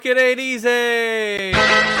It ain't easy.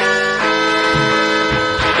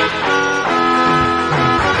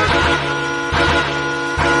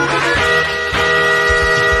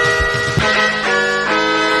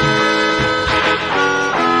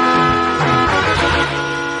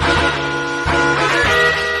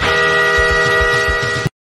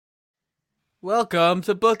 Welcome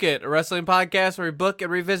to Book It, a wrestling podcast where we book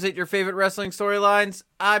and revisit your favorite wrestling storylines.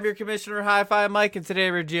 I'm your commissioner, Hi-Fi Mike, and today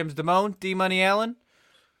we're GM's Damone, D-Money Allen.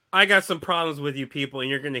 I got some problems with you people, and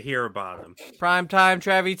you're going to hear about them. Primetime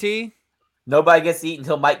Travie T. Nobody gets to eat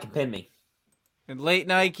until Mike can pin me. And Late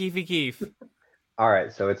Night Keefy Keef. All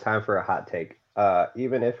right, so it's time for a hot take.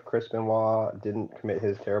 Even if Chris Benoit didn't commit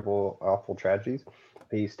his terrible, awful tragedies,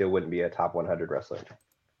 he still wouldn't be a top 100 wrestler.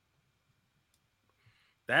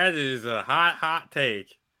 That is a hot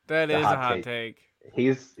take. That is a hot take.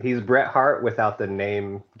 He's Bret Hart without the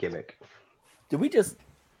name gimmick. Did we just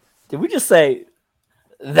say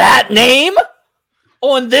that name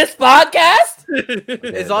on this podcast?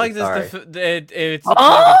 As long as it's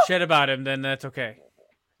talking shit about him, then that's okay.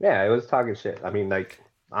 Yeah, it was talking shit. I mean, like,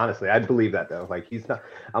 honestly, I believe that though. Like, he's not.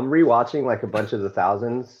 I'm rewatching like a bunch of the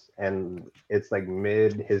thousands, and it's like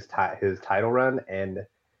mid his title run, and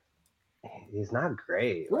he's not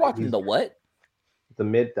great. We're watching the what? The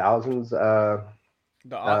mid thousands, like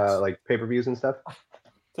pay-per-views and stuff.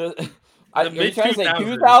 Are you trying to say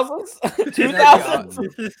 2000s?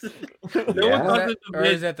 2000s? No one calls it the Or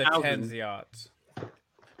is that the mid-thousands. tens, the odds?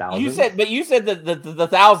 Thousands? You said the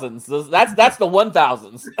thousands. That's the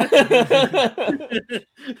 1000s.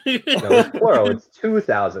 No, it's plural. It's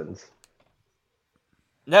 2000s.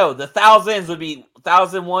 No, the thousands would be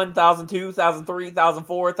 1001, 1002, 1003,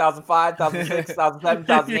 1004, 1005, 1006, 1007,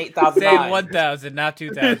 1008, 1009. Say 1,000, not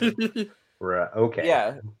 2,000. Right. Okay.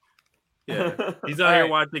 Yeah. Yeah, he's out here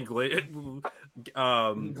watching gladiators.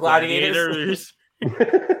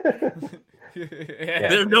 Yeah.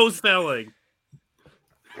 There's no selling.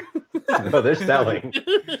 No, they're selling.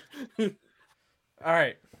 All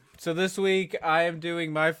right. So this week I am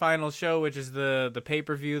doing my final show, which is the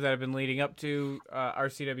pay-per-view that I've been leading up to,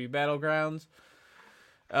 RCW Battlegrounds.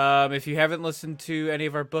 If you haven't listened to any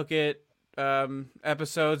of our Book It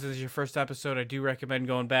episodes, this is your first episode, I do recommend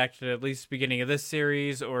going back to at least beginning of this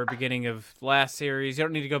series or beginning of last series. You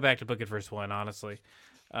don't need to go back to Book It Verse 1, honestly.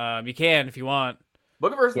 You can if you want.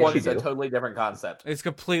 Book of Verse Yes, 1 you is a do. totally different concept. It's a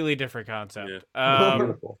completely different concept.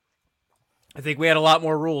 Beautiful. I think we had a lot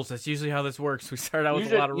more rules. That's usually how this works. We start out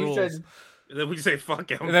with a lot of rules. And then we say fuck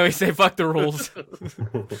him. And then we say, fuck the rules.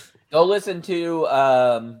 Go listen to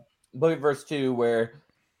Book of Verse 2 where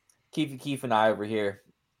Keith and I over here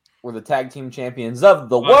were the tag team champions of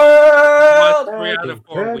the world. 3 out of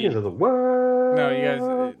 4 Champions weeks. of the world. No, you guys.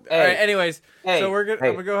 All Hey. right, anyways, Hey, so I'm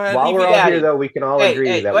gonna go ahead. While we're all Daddy. here, though, we can all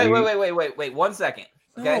agree that wait, 1 second.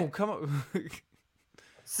 Okay, No, come on.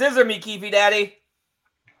 scissor me, Keefy Daddy.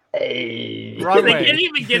 Hey. Wrong They way. can't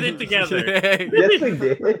even get it together. Yes, we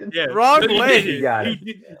did. Yeah. Wrong No, you way. didn't. You got it.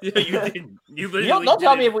 Yeah, you didn't. You literally Don't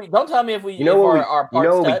tell me didn't. if we don't tell me if we You know if what? our You know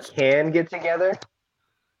parts what we touch. can get together?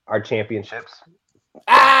 Our championships.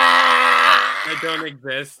 Ah! I don't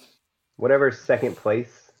exist. Whatever second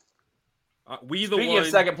place. We the Speaking one. of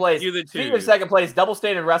second place, You the two. speaking of second place, Double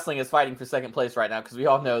Standard Wrestling is fighting for second place right now because we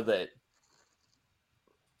all know that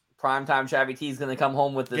Primetime Travie T is going to come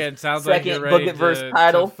home with this Again, sounds like second you're Book ready It Verse to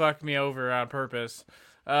title. fuck me over on purpose.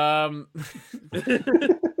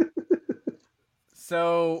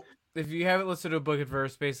 So, if you haven't listened to Book It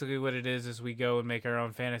Verse, basically what it is we go and make our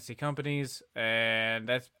own fantasy companies, and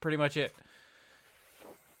that's pretty much it.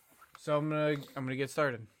 So I'm gonna get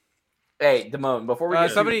started. Hey, Damone, before we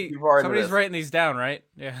get somebody's too far into this, writing these down, right?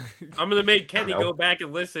 Yeah. I'm gonna make Kenny No. go back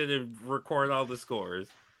and listen and record all the scores.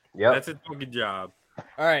 Yep. That's his fucking job.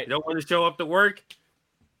 All right. You don't want to show up to work?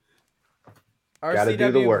 Gotta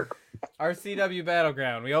do the work. RCW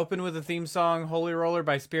Battleground. We open with the theme song "Holy Roller"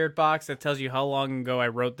 by Spirit Box. That tells you how long ago I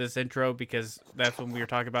wrote this intro because that's when we were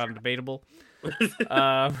talking about Debatable.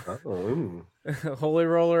 Oh, Holy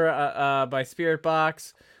Roller by Spirit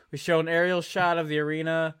Box. We show an aerial shot of the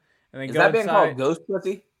arena, and then is go that band inside. called Ghost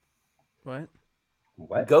Pussy? What?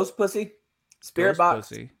 what? Ghost Pussy? Spirit Ghost Box?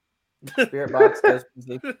 Pussy. Spirit Box, Ghost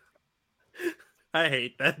Pussy. I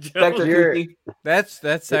hate that joke. Spectre You're- Pussy. That's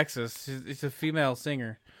sexist. It's a female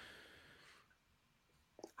singer.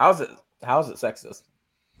 How's it sexist?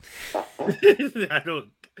 I don't.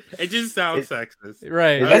 It just sounds sexist.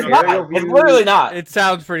 Right. Is It's that not. aerial It's view- literally not. It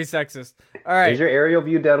sounds pretty sexist. All right. Is your aerial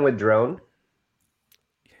view done with drone?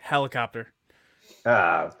 Helicopter.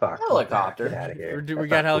 Ah, fuck. Helicopter. Get out of here. We That's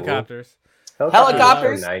got not cool. helicopters.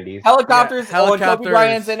 Helicopters? 90s. Helicopters Yeah, on Kobe helicopters.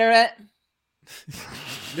 Bryant's internet.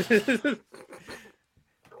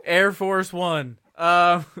 Air Force One.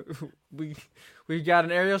 We've got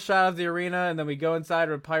an aerial shot of the arena, and then we go inside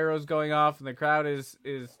where pyro's going off, and the crowd is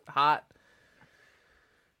hot.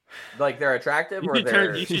 Like they're attractive, or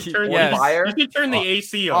they're You should turn Yes. fire? You should turn the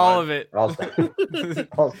AC on. All of it.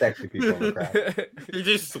 All sexy people in the crowd. You're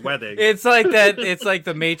just sweating. It's like that. It's like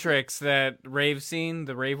the Matrix, that rave scene,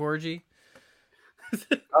 the rave orgy.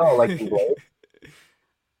 Oh, like you Blade?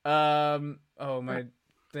 Oh, my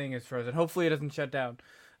thing is frozen. Hopefully it doesn't shut down.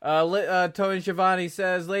 Tony Schiavone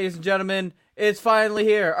says, ladies and gentlemen, it's finally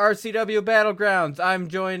here. RCW Battlegrounds. I'm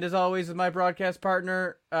joined as always with my broadcast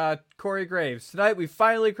partner, Corey Graves. Tonight we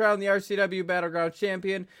finally crowned the RCW Battleground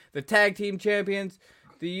champion, the tag team champions,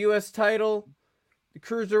 the U.S. title, the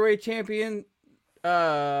cruiserweight champion.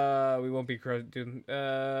 We won't be doing.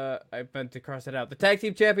 I meant to cross it out. The tag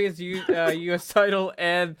team champions, U.S. title,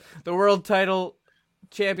 and the world title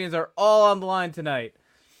champions are all on the line tonight.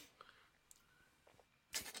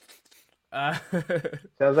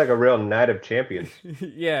 Sounds like a real night of champions.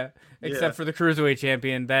 Yeah, except for the cruiserweight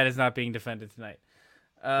champion, that is not being defended tonight.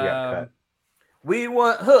 Yeah, We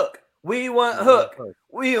want Hook. We want Hook.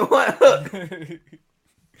 We want Hook.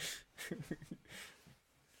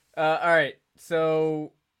 All right,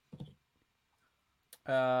 so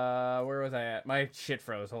where was I at? My shit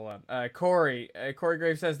froze. Hold on. Corey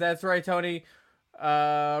Graves says, "That's right, Tony.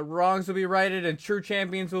 Wrongs will be righted and true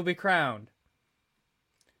champions will be crowned."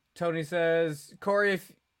 Tony says, "Corey,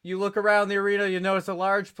 if you look around the arena, you notice a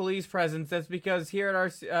large police presence. That's because we here at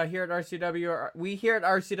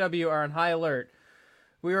RCW are on high alert.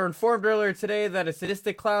 We were informed earlier today that a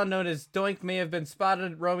sadistic clown known as Doink may have been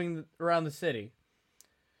spotted roaming around the city."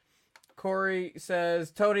 Corey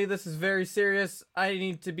says, "Tony, this is very serious. I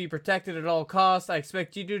need to be protected at all costs. I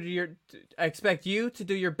expect you to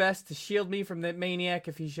do your best to shield me from that maniac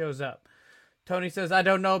if he shows up." Tony says, "I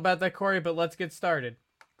don't know about that, Corey, but let's get started."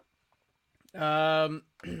 Matt,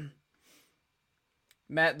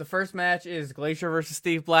 the first match is Glacier versus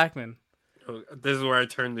Steve Blackman. Oh, this is where I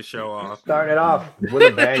turn the show off. Start it off with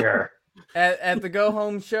a banger. At the go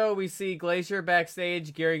home show, we see Glacier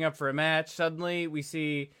backstage gearing up for a match. Suddenly, we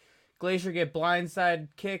see Glacier get blindside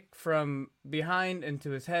kick from behind into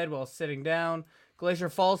his head while sitting down. Glacier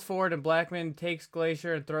falls forward and Blackman takes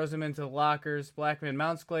Glacier and throws him into the lockers. Blackman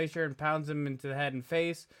mounts Glacier and pounds him into the head and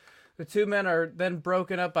face. The two men are then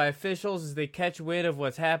broken up by officials as they catch wind of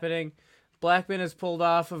what's happening. Blackman is pulled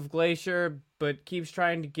off of Glacier, but keeps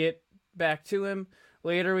trying to get back to him.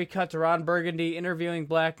 Later, we cut to Ron Burgundy interviewing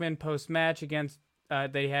Blackman post-match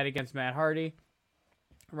that he had against Matt Hardy.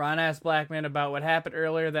 Ron asked Blackman about what happened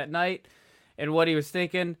earlier that night and what he was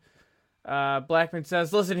thinking. Blackman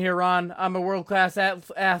says, "Listen here, Ron. I'm a world-class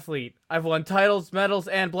athlete. I've won titles, medals,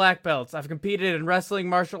 and black belts. I've competed in wrestling,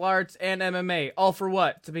 martial arts, and MMA. All for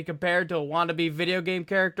what? To be compared to a wannabe video game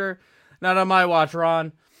character? Not on my watch,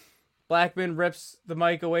 Ron." Blackman rips the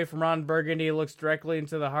mic away from Ron Burgundy and looks directly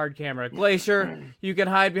into the hard camera. "Glacier, you can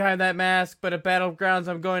hide behind that mask, but at Battlegrounds,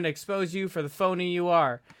 I'm going to expose you for the phony you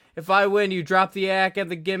are. If I win, you drop the act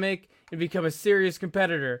and the gimmick and become a serious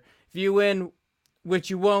competitor. If you win, which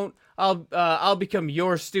you won't, I'll become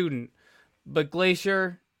your student. But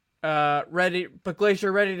Glacier, ready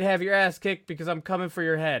to have your ass kicked because I'm coming for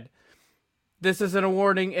your head. This isn't a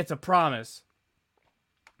warning, it's a promise."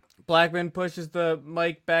 Blackman pushes the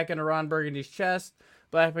mic back into Ron Burgundy's chest.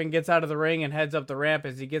 Blackman gets out of the ring and heads up the ramp.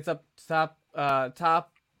 As he gets up top,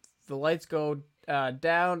 the lights go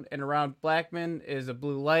down, and around Blackman is a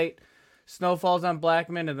blue light. Snow falls on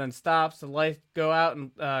Blackman and then stops. The lights go out,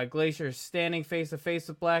 and Glacier is standing face to face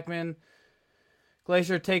with Blackman.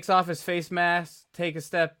 Glacier takes off his face mask,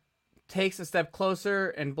 takes a step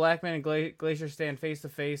closer, and Blackman and Glacier stand face to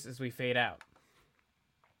face as we fade out.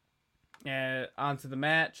 Onto the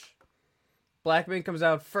match. Blackman comes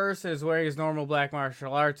out first and is wearing his normal black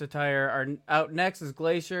martial arts attire. Out next is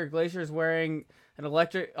Glacier. Glacier is wearing an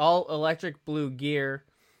all electric blue gear.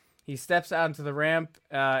 He steps out into the ramp,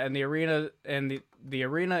 and the arena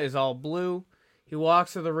is all blue. He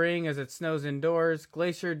walks to the ring as it snows indoors.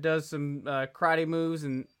 Glacier does some karate moves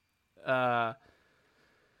and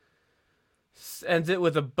ends it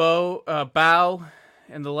with a bow,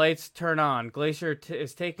 and the lights turn on. Glacier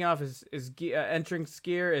is taking off his entrance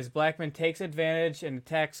gear as Blackman takes advantage and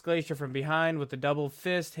attacks Glacier from behind with a double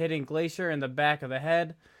fist, hitting Glacier in the back of the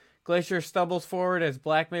head. Glacier stumbles forward as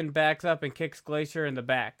Blackman backs up and kicks Glacier in the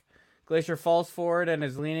back. Glacier falls forward and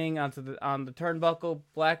is leaning on the turnbuckle.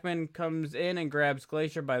 Blackman comes in and grabs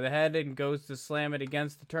Glacier by the head and goes to slam it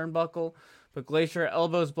against the turnbuckle, but Glacier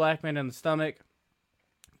elbows Blackman in the stomach.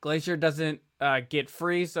 Glacier doesn't get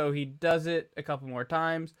free, so he does it a couple more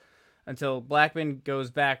times until Blackman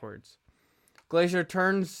goes backwards. Glacier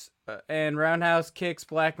turns and roundhouse kicks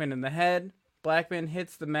Blackman in the head. Blackman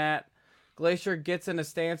hits the mat. Glacier gets in a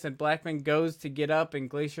stance and Blackman goes to get up and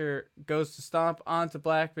Glacier goes to stomp onto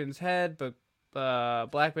Blackman's head, but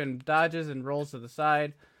Blackman dodges and rolls to the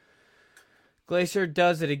side. Glacier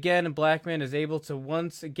does it again and Blackman is able to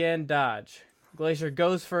once again dodge. Glacier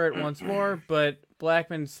goes for it once more, but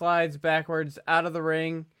Blackman slides backwards out of the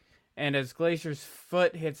ring, and as Glacier's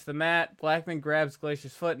foot hits the mat, Blackman grabs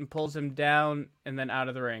Glacier's foot and pulls him down and then out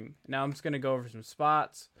of the ring. Now I'm just going to go over some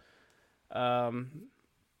spots.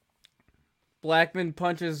 Blackman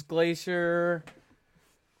punches Glacier.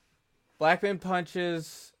 Blackman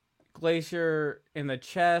punches Glacier in the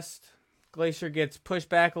chest. Glacier gets pushed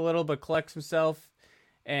back a little but collects himself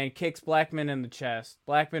and kicks Blackman in the chest.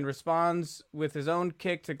 Blackman responds with his own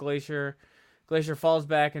kick to Glacier. Glacier falls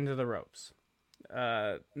back into the ropes.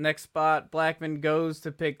 Next spot, Blackman goes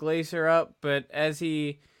to pick Glacier up, but as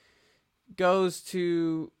he goes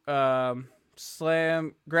to grab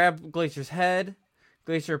Glacier's head,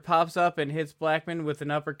 Glacier pops up and hits Blackman with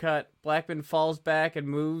an uppercut. Blackman falls back and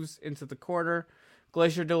moves into the corner.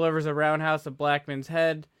 Glacier delivers a roundhouse to Blackman's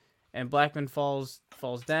head, and Blackman falls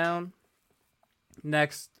down.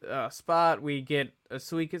 Next spot, we get a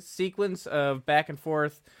sequence of back and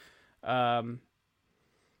forth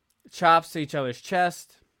chops to each other's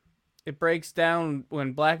chest. It breaks down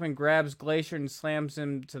when Blackman grabs Glacier and slams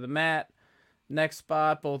him to the mat. Next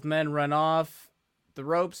spot, both men run off the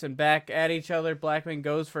ropes and back at each other. Blackman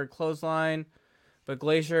goes for a clothesline, but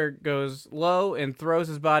Glacier goes low and throws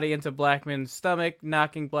his body into Blackman's stomach,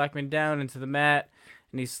 knocking Blackman down into the mat,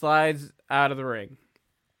 and he slides out of the ring.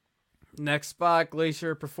 Next spot,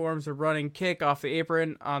 Glacier performs a running kick off the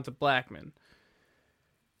apron onto Blackman.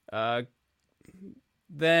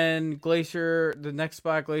 Then the next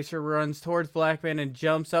spot, Glacier runs towards Blackman and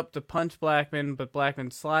jumps up to punch Blackman, but Blackman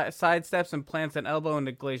sidesteps and plants an elbow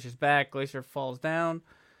into Glacier's back. Glacier falls down.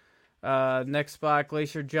 Next spot,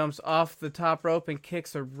 Glacier jumps off the top rope and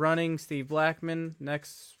kicks a running Steve Blackman.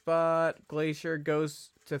 Next spot, Glacier goes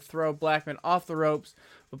to throw Blackman off the ropes,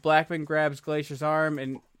 but Blackman grabs Glacier's arm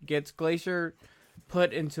and gets Glacier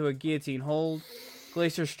put into a guillotine hold.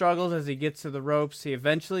 Glacier struggles as he gets to the ropes. He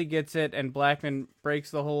eventually gets it, and Blackman breaks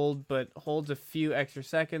the hold, but holds a few extra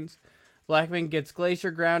seconds. Blackman gets Glacier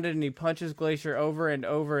grounded, and he punches Glacier over and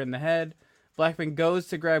over in the head. Blackman goes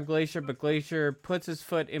to grab Glacier, but Glacier puts his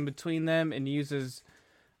foot in between them and uses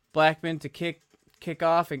Blackman to kick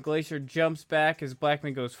off, and Glacier jumps back as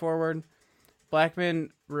Blackman goes forward.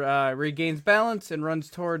 Blackman regains balance and runs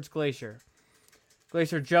towards Glacier.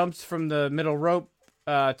 Glacier jumps from the middle rope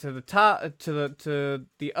to the top,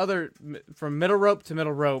 from middle rope to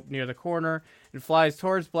middle rope near the corner, and flies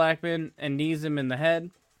towards Blackman and knees him in the head.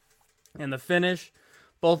 And the finish,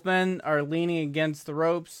 both men are leaning against the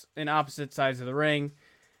ropes in opposite sides of the ring.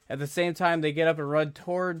 At the same time, they get up and run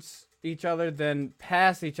towards each other, then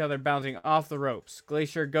pass each other, bouncing off the ropes.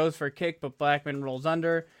 Glacier goes for a kick, but Blackman rolls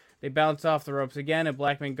under. They bounce off the ropes again, and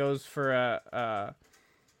Blackman goes for a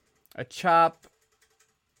chop,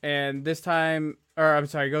 and this time,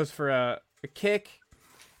 goes for a kick,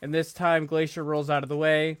 and this time Glacier rolls out of the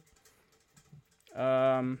way.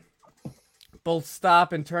 Both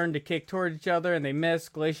stop and turn to kick towards each other, and they miss.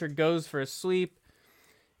 Glacier goes for a sweep,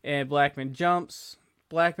 and Blackman jumps.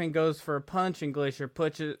 Blackman goes for a punch, and Glacier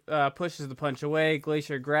pushes the punch away.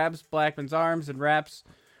 Glacier grabs Blackman's arms and wraps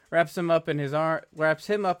him up in his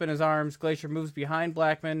arms. Glacier moves behind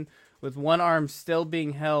Blackman with one arm still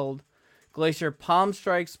being held. Glacier palm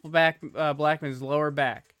strikes Blackman's lower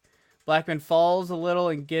back. Blackman falls a little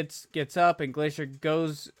and gets up, and Glacier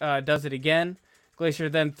does it again. Glacier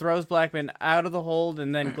then throws Blackman out of the hold,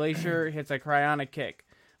 and then Glacier hits a cryonic kick.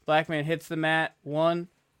 Blackman hits the mat. 1,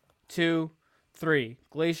 2, 3.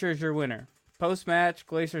 Glacier is your winner. Post-match,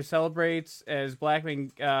 Glacier celebrates as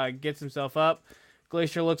Blackman gets himself up.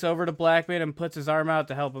 Glacier looks over to Blackman and puts his arm out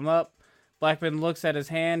to help him up. Blackman looks at his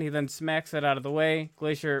hand. He then smacks it out of the way.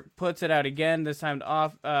 Glacier puts it out again. This time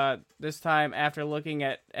after looking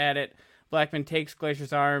at it, Blackman takes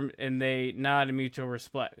Glacier's arm and they nod in mutual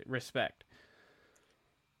respect.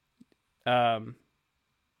 There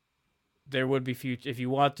would be future. If you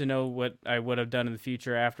want to know what I would have done in the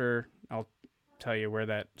future after, I'll tell you where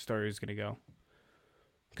that story is going to go.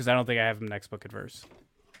 Because I don't think I have him next book at verse.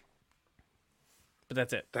 But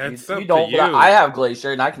that's it. That's you up don't. to you. I have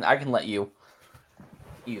Glacier, and I can let you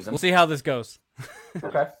use him. We'll see how this goes.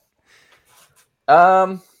 Okay.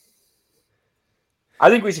 I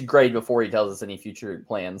think we should grade before he tells us any future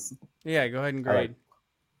plans. Yeah, go ahead and grade.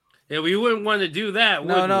 Yeah, we wouldn't want to do that.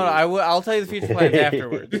 No. I'll tell you the future plans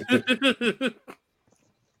afterwards.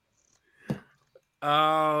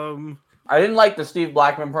 I I didn't like the Steve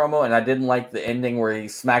Blackman promo, and I didn't like the ending where he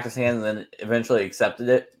smacked his hand and then eventually accepted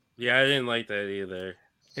it. Yeah, I didn't like that either.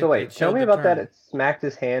 So wait, tell me about that. It smacked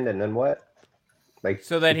his hand and then what? Like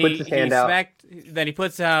so that puts his hand out. smacked, then he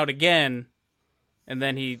puts it out again, and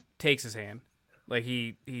then he takes his hand. Like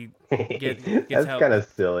he gets That's help. kind of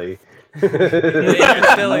silly.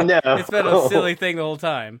 It's been a silly thing the whole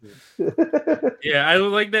time. Yeah, I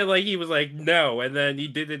like that. Like he was like no, and then he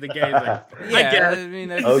did it again. Like, Yeah, I guess. I mean,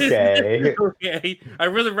 that's, Okay. Okay. I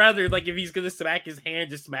really rather like if he's gonna smack his hand,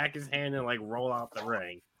 just smack his hand and like roll out the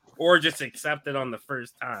ring, or just accept it on the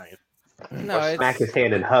first time. no, Or it's, smack his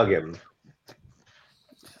hand and hug him.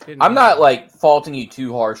 I'm not like faulting you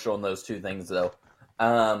too harsh on those two things though.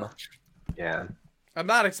 Yeah. I'm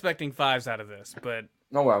not expecting 5s out of this, but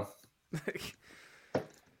Oh well.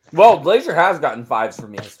 Well, Glacier has gotten 5s for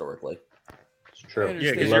me historically. It's true. I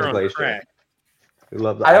Yeah, understand. because We you're love on Glacier. crack. We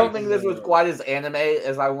love the I don't ice. think this was quite as anime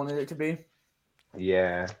as I wanted it to be.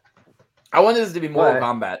 Yeah. I wanted this to be Mortal But-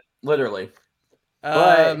 Kombat, literally.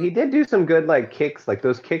 But he did do some good like kicks, like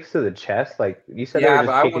those kicks to the chest. Like you said, Yeah, they but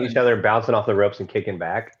were I just kicking wanted- each other, bouncing off the ropes and kicking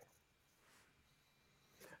back.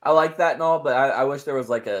 I like that and all, but I wish there was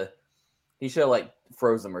like he should have like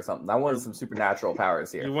froze him or something. I wanted some supernatural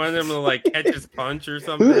powers You here. wanted him to like catch his punch or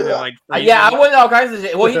something, and, like Yeah, I freeze him. wanted all kinds of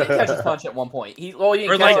shit. Well, he did catch his punch at one point. He or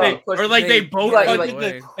didn't like catch it, they, he pushed or it. like they He- both like- punch like- at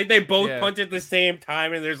the, like they both Yeah. punch at the same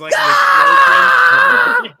time, and there's like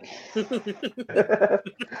an explosion.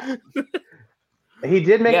 He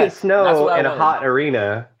did make Yes, it snow that's what I in a wanted. hot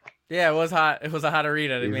arena. Yeah, it was hot. It was a hot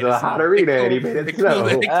arena. They It made was it a hot snow. arena, and he made They it cooled, snow.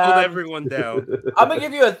 they cooled everyone down. I'm gonna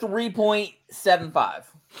give you a 3.75.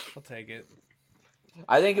 I'll take it.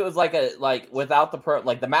 I think it was like without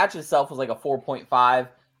the match itself was like a 4.5.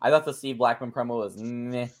 I thought the Steve Blackman promo was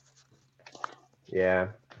meh. Yeah.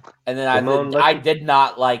 And then Simone, I did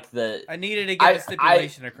not like the. I needed to get the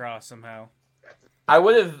stipulation across somehow. I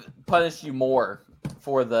would have punished you more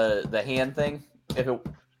for the hand thing if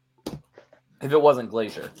it wasn't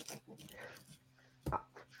Glacier.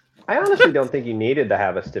 I honestly don't think you needed to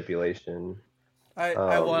have a stipulation.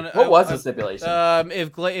 I want. What was the stipulation?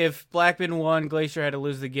 If Blackman won, Glacier had to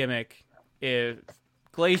lose the gimmick. If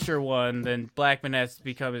Glacier won, then Blackman has to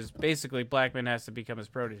become his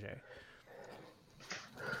protege.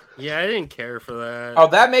 Yeah, I didn't care for that. Oh,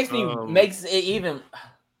 that makes it even.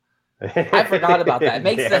 I forgot about that. It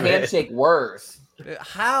makes the Damn it. handshake worse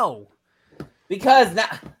How? because now.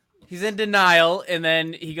 He's in denial, and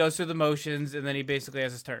then he goes through the motions, and then he basically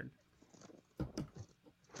has his turn.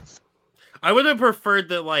 I would have preferred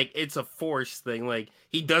that like it's a force thing, like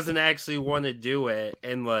he doesn't actually want to do it,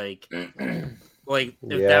 and like if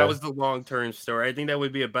Yeah. that was the long term story, I think that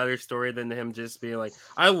would be a better story than him just being like,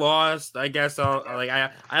 I lost, I guess I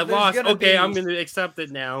There's lost. gonna Okay, be- I'm gonna accept it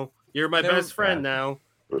now. You're my There- best friend now.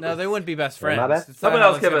 No, they wouldn't be best They're friends. not best- It's not Someone how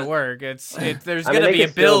else it's give gonna it- work. There's I mean, gonna they be a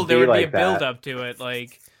could still build. There be would be a like build that. up to it.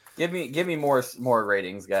 Like Give me more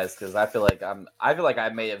ratings, guys, because I feel like I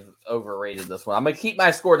may have overrated this one. I'm gonna keep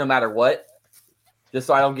my score no matter what, just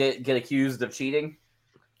so I don't get accused of cheating.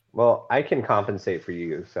 Well, I can compensate for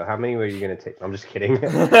you. So how many were you going to take? I'm just kidding.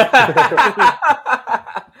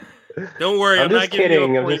 Don't worry, I'm I'm not just giving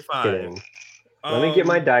kidding. you a I'm just 0.5. kidding. Let me get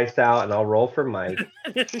my dice out and I'll roll for Mike.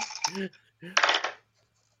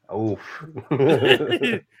 Oof.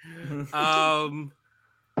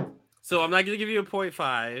 So I'm not gonna give you a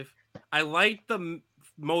 0.5. I liked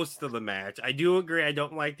most of the match. I do agree. I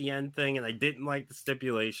don't like the end thing, and I didn't like the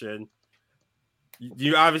stipulation.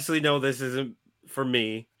 You obviously know this isn't for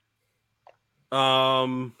me.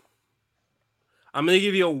 I'm gonna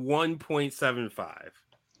give you a 1.75.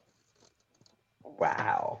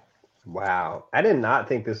 Wow. I did not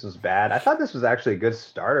think this was bad. I thought this was actually a good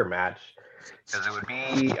starter match. Because it would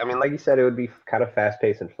be, I mean, like you said, it would be kind of fast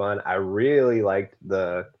paced and fun. I really liked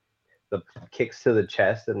the kicks to the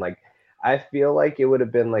chest, and like I feel like it would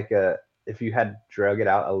have been like if you had drug it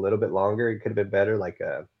out a little bit longer, it could have been better, like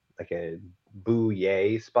a boo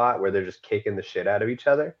yay spot where they're just kicking the shit out of each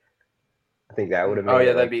other. I think that would have made Oh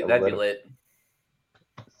yeah, it, that'd be like, lit.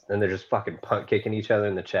 and they're just fucking punt kicking each other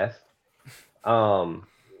in the chest. But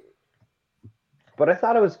I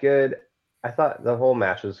thought it was good. I thought the whole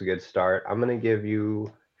match was a good start. I'm gonna give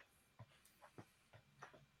you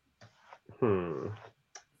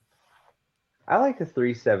I like the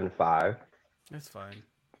 3.75. that's fine.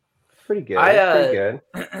 Pretty good. I, Pretty good.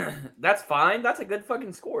 That's fine. That's a good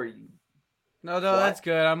fucking score. No, What? that's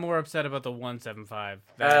good. I'm more upset about the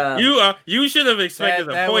 1.75. You should have expected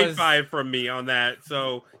that a was- 0.5 from me on that,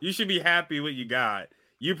 so you should be happy what you got.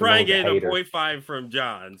 You probably Simone's a getting a hater. 0.5 from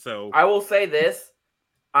John. So I will say this.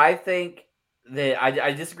 I think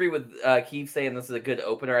I disagree with Keith saying this is a good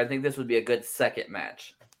opener. I think this would be a good second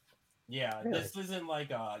match. Yeah, Really? this isn't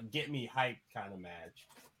like a get me hyped kind of match.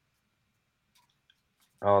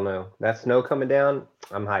 Oh no, that snow coming down.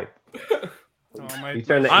 I'm hyped. Oh, You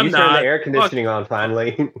turn the I'm you turn the not. air conditioning on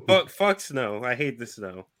finally. Fuck snow. I hate the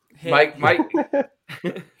snow. hit, Mike,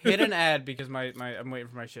 hit an ad because my I'm waiting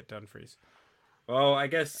for my shit to unfreeze. Well, I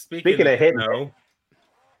guess speaking Speaking of hitting snow,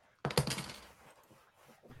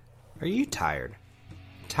 Are you tired?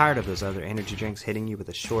 Tired of those other energy drinks hitting you with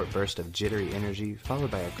a short burst of jittery energy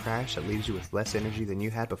followed by a crash that leaves you with less energy than you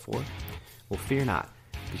had before? Well, fear not,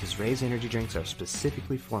 because Ray's energy drinks are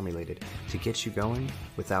specifically formulated to get you going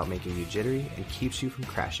without making you jittery and keeps you from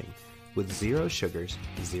crashing. With 0 sugars,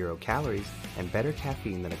 0 calories, and better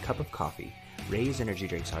caffeine than a cup of coffee, Ray's energy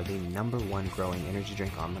drinks are the #1 growing energy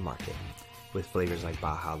drink on the market. With flavors like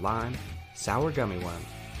Baja Lime, Sour Gummy Worm,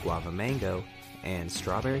 Guava Mango, and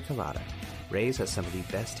Strawberry Colada, Ray's has some of the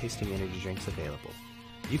best tasting energy drinks available.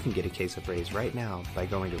 You can get a case of Ray's right now by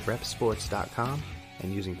going to repsports.com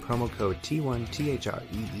and using promo code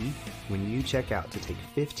T1THREE when you check out to take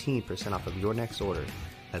 15% off of your next order.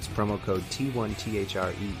 That's promo code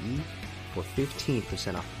T1THREE for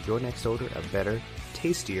 15% off of your next order of better,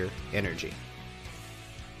 tastier energy.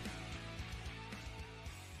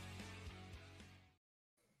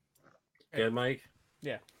 good, Mike.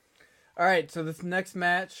 All right, so this next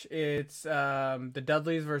match, it's the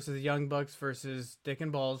Dudleys versus the Young Bucks versus Dick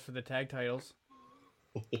and Balls for the tag titles.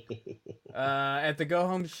 At the Go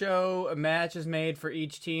Home show, a match is made for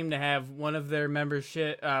each team to have one of their members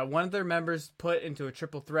put into a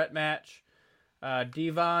triple threat match.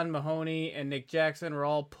 Devon, Mahoney, and Nick Jackson were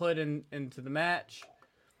all put into the match.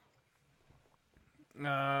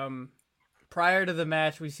 Prior to the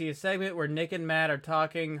match, we see a segment where Nick and Matt are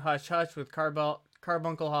talking hush hush with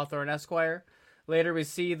Carbuncle Hawthorne Esquire. Later, we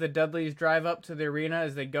see the Dudleys drive up to the arena.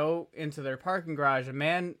 As they go into their parking garage, a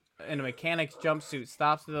man in a mechanic's jumpsuit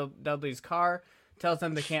stops the Dudleys' car, tells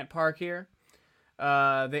them they can't park here.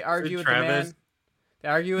 They argue with the man. They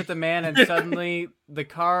argue with the man, and suddenly the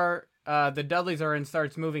car the Dudleys are in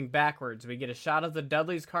starts moving backwards. We get a shot of the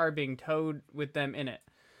Dudleys' car being towed with them in it.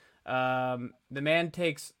 The man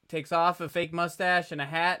takes off a fake mustache and a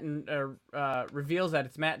hat and reveals that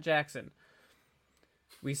it's Matt Jackson.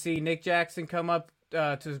 We see Nick Jackson come up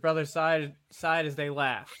to his brother's side as they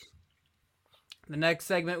laugh. The next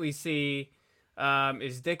segment we see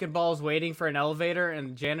is Dick and Balls waiting for an elevator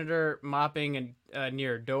and the janitor mopping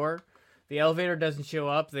near a door. The elevator doesn't show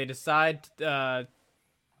up. They decide to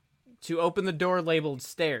open the door labeled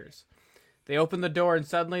stairs. They open the door and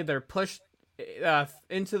suddenly they're pushed through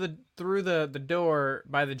the door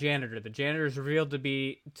by the janitor. The janitor is revealed to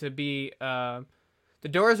be the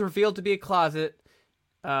door is revealed to be a closet.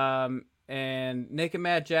 And Nick and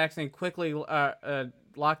Matt Jackson quickly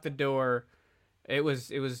locked the door. It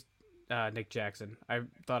was Nick Jackson. I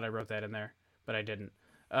thought I wrote that in there, but I didn't.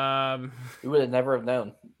 You would have never have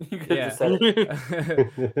known. You could have Yeah. just said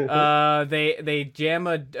it. They jam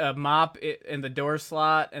a mop in the door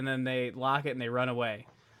slot and then they lock it and they run away.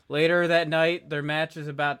 Later that night, their match is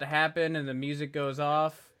about to happen and the music goes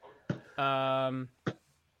off. Where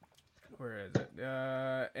is it?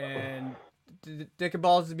 And Dick and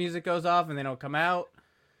Balls' music goes off and they don't come out.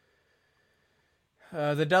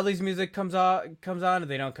 The Dudleys' music comes on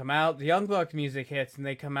and they don't come out. The Young Bucks' music hits and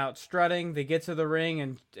they come out strutting. They get to the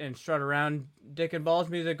ring and strut around. Dick and Balls'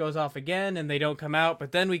 music goes off again and they don't come out.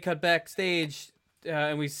 But then we cut backstage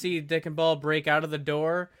and we see Dick and Ball break out of the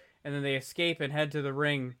door and then they escape and head to the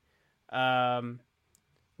ring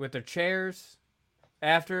with their chairs.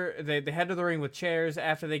 After they head to the ring with chairs.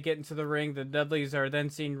 After they get into the ring, the Dudleys are then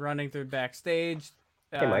seen running through backstage.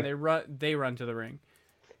 Hey, Mike. They run to the ring.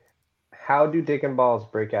 How do Dick and Balls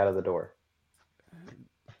break out of the door?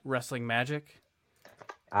 Wrestling magic.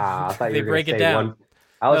 I thought They you were break going it to say down. one.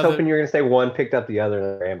 I was No, hoping you were going to say one picked up the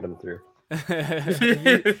other and rammed them through.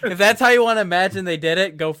 If that's how you want to imagine they did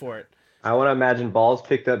it, go for it. I want to imagine Balls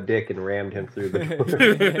picked up Dick and rammed him through the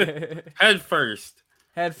door. Head first.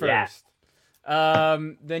 Head Yeah. first.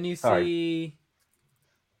 Then you see,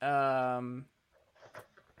 where's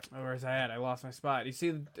I at? I lost my spot. You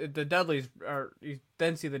see the Dudleys you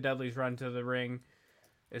then see the Dudleys run to the ring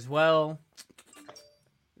as well.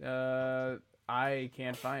 I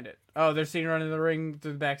can't find it. Oh, they're seen running the ring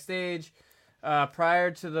through the backstage.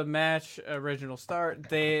 Prior to the match original start,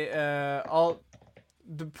 prior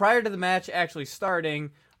to the match actually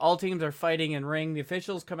starting, all teams are fighting in ring. The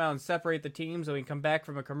officials come out and separate the teams, and we come back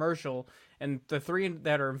from a commercial. And the three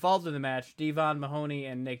that are involved in the match, Devon, Mahoney,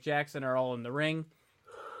 and Nick Jackson, are all in the ring.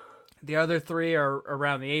 The other three are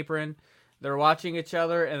around the apron. They're watching each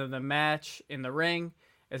other, and then the match in the ring.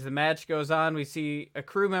 As the match goes on, we see a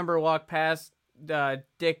crew member walk past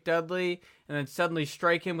Dick Dudley and then suddenly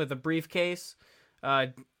strike him with a briefcase.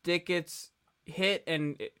 Dick gets hit,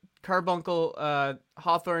 and Carbuncle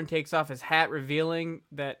Hawthorne takes off his hat, revealing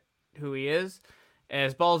that who he is.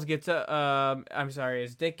 As Dick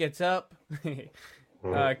gets up,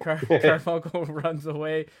 Carbuncle runs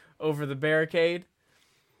away over the barricade.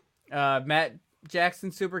 Matt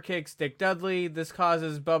Jackson super kicks Dick Dudley. This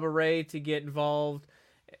causes Bubba Ray to get involved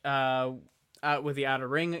out with the outer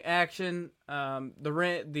ring action.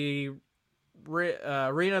 The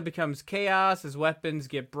arena becomes chaos as weapons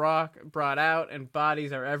get brought out and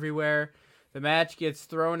bodies are everywhere. The match gets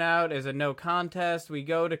thrown out as a no contest. We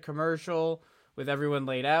go to commercial with everyone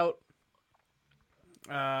laid out.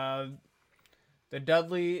 Now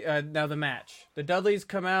the match. The Dudleys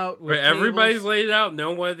come out with everybody's tables. laid out.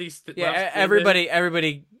 No one of these. Everybody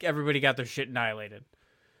got their shit annihilated.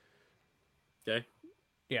 Okay.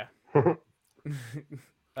 Yeah. Even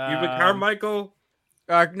Carmichael.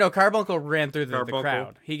 No, Carbuncle ran through the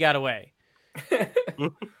crowd. He got away.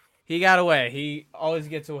 He always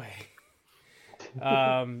gets away.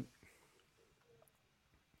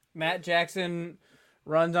 Matt Jackson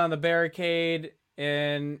runs on the barricade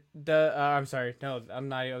and I'm sorry. No, I'm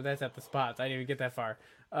not. That's at the spots. I didn't even get that far.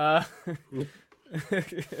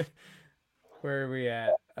 Where are we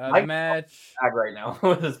at? The match. Right now.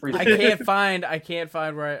 I can't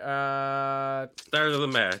find where. Start of the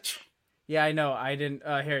match. Yeah, I know. I didn't.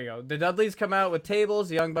 Here you go. The Dudleys come out with tables.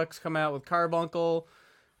 The Young Bucks come out with Carbuncle.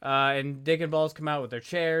 And Dick and Balls come out with their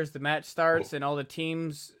chairs. The match starts, and all the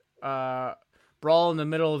teams brawl in the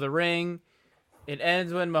middle of the ring. It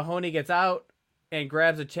ends when Mahoney gets out and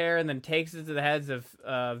grabs a chair and then takes it to the heads of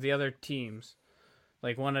the other teams,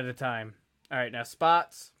 like one at a time. All right, now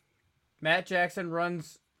spots. Matt Jackson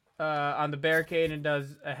runs on the barricade and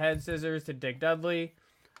does a head scissors to Dick Dudley.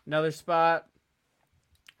 Another spot.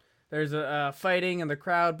 There's a fighting in the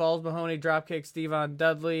crowd. Balls Mahoney dropkicks Devon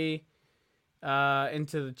Dudley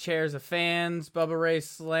into the chairs of fans. Bubba Ray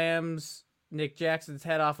slams Nick Jackson's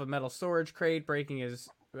head off a metal storage crate, breaking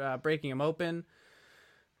him open.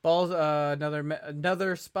 Balls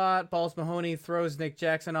another spot. Balls Mahoney throws Nick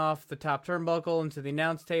Jackson off the top turnbuckle into the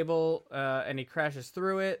announce table, and he crashes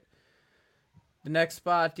through it. The next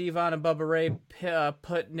spot, Devon and Bubba Ray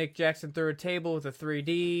put Nick Jackson through a table with a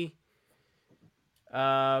 3D.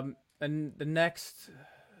 And the next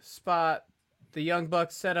spot, the Young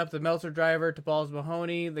Bucks set up the Meltzer driver to Balls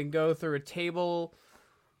Mahoney, then go through a table.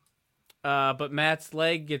 But Matt's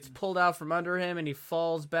leg gets pulled out from under him, and he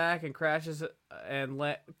falls back and crashes and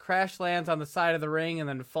crash lands on the side of the ring, and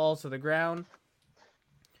then falls to the ground.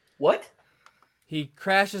 What? He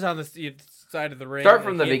crashes on the side of the ring. Start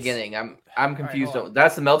from the beginning. I'm confused. Right,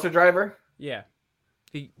 that's the Meltzer driver. Yeah.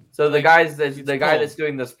 So the guy that's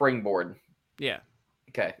doing the springboard. Yeah.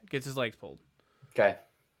 Okay. Gets his legs pulled. Okay.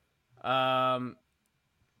 And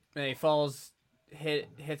he falls, hits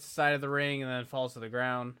the side of the ring, and then falls to the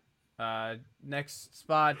ground. Next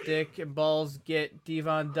spot, Dick and Balls get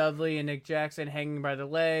Devon Dudley and Nick Jackson hanging by the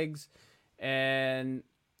legs, and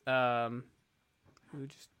he's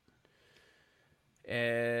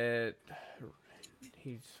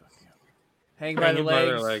fucking up. Hanging by the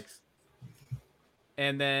legs.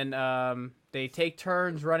 And then they take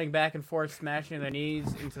turns running back and forth, smashing their knees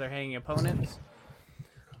into their hanging opponents.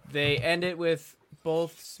 They end it with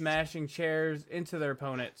both smashing chairs into their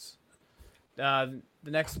opponents. The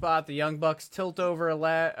next spot, the Young Bucks tilt over a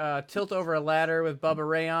ladder with Bubba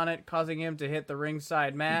Ray on it, causing him to hit the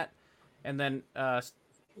ringside mat, and then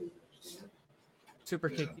super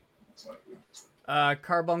kick.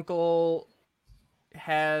 Carbuncle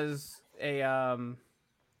has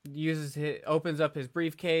opens up his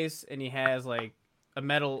briefcase, and he has like a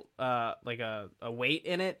metal like a weight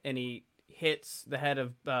in it, and he hits the head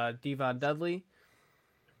of Devon Dudley.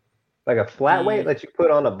 Like a flat weight that you put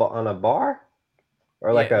on a bar,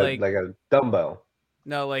 or like a dumbbell.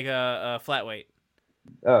 No, like a flat weight.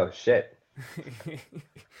 Oh shit!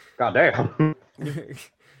 God damn.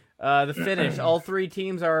 The finish. All three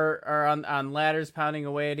teams are on ladders, pounding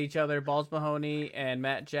away at each other. Balls Mahoney and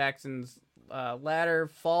Matt Jackson's ladder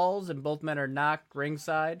falls, and both men are knocked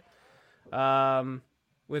ringside.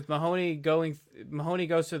 With Mahoney goes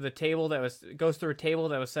through a table that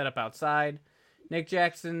was set up outside. Nick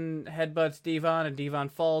Jackson headbutts Devon, and Devon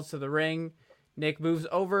falls to the ring. Nick moves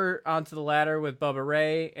over onto the ladder with Bubba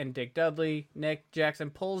Ray and Dick Dudley. Nick Jackson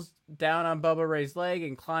pulls down on Bubba Ray's leg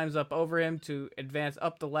and climbs up over him to advance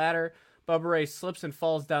up the ladder. Bubba Ray slips and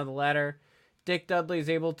falls down the ladder. Dick Dudley is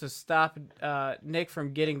able to stop Nick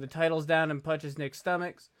from getting the titles down and punches Nick's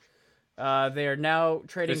stomachs. They are now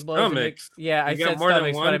trading His blows. stomachs. Yeah, I You got said more than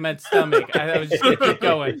stomachs, but one? I meant stomach. I was just gonna keep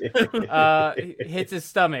going. Hits his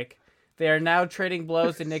stomach. They are now trading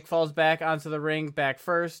blows, and Nick falls back onto the ring, back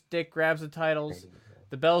first. Dick grabs the titles.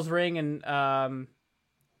 The bells ring, and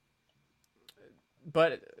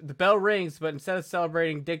but the bell rings. But instead of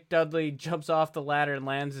celebrating, Dick Dudley jumps off the ladder and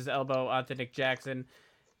lands his elbow onto Nick Jackson,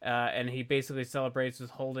 and he basically celebrates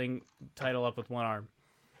with holding the title up with one arm.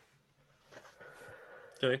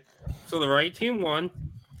 Okay. So the right team won.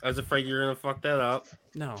 I was afraid you were gonna fuck that up.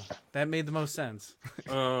 No, that made the most sense.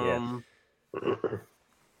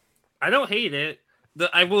 I don't hate it.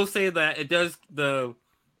 I will say that it does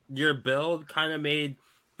your build kind of made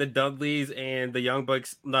the Dudleys and the Young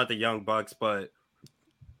Bucks, not the Young Bucks, but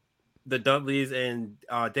the Dudleys and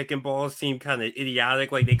Dick and Balls seem kind of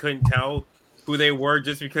idiotic. Like they couldn't tell who they were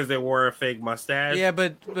just because they wore a fake mustache. Yeah,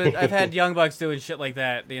 but I've had Young Bucks doing shit like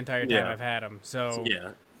that the entire time Yeah. I've had them. So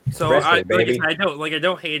Yeah. So Wrestling, baby. I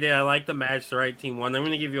don't hate it. I like the match. The right team won. I'm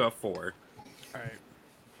gonna give you a 4. all right.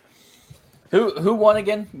 Who won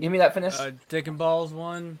again? Give me that finish. Dick and Balls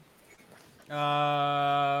won.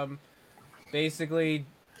 Basically,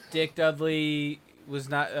 Dick Dudley was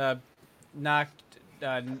knocked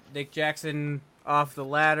Nick Jackson off the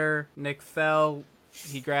ladder. Nick fell.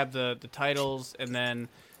 He grabbed the titles, and then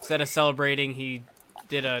instead of celebrating, he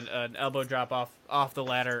did an elbow drop off the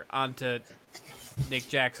ladder onto Nick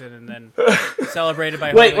Jackson, and then celebrated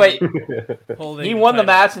by holding He won the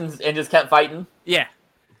title. match and just kept fighting. Yeah.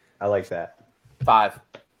 I like that. 5.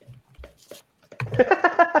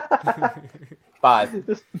 5.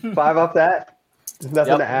 Just 5 off that. There's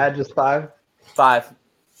nothing Yep. to add. Just 5. 5.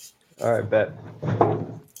 All right, bet.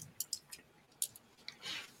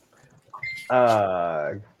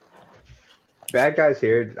 Bad guys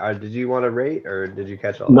here. Did you want to rate or did you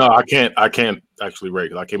catch all? No, I can't actually rate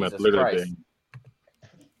because I came at Jesus literally. Christ.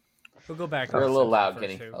 We'll go back. You're a to little the loud, first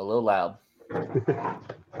Kenny. two. A little loud.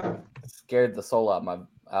 Scared the soul out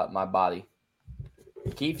my body.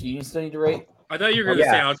 Keith, you still need to rate? I thought you were gonna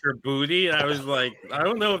Yeah. say out your booty, and I was like, I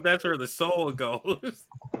don't know if that's where the soul goes.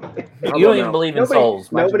 You don't even believe in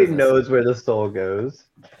souls. Mind your Nobody business. knows where the soul goes.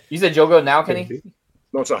 You said Joe go now, Kenny?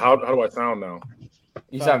 No, so how do I sound now?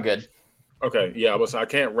 You sound good. Okay, yeah, but so I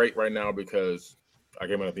can't rate right now because I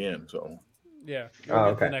came in at the end. So Yeah. Oh, We'll get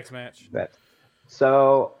to okay. the next match.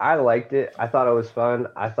 So I liked it. I thought it was fun.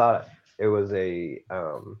 I thought it was a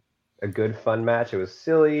good fun match. It was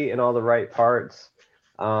silly in all the right parts.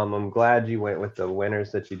 I'm glad you went with the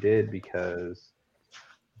winners that you did because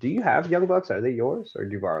do you have Young Bucks? Are they yours or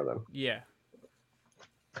do you borrow them? Yeah.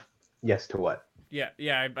 Yes to what? Yeah,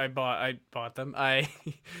 I bought them. I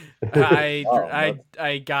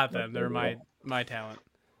got them. They're my talent.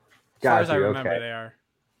 As far Got as I you, remember, okay. they are.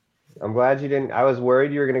 I'm glad you didn't. I was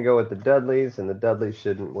worried you were going to go with the Dudleys, and the Dudleys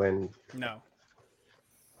shouldn't win. No,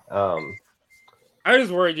 I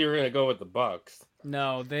was worried you were gonna go with the Bucks.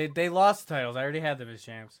 no, they lost the titles. I already had them as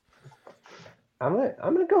champs. I'm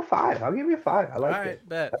gonna go 5. I'll give you 5. I All like right, it.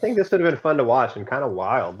 bet. I think this would have been fun to watch and kind of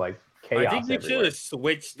wild, like chaos. I think they should everywhere. have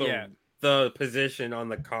switched Yeah. the position on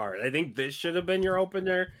the card. I think this should have been your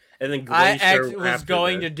opener, and then I Glacier actually was after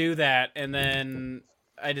going this. to do that, and then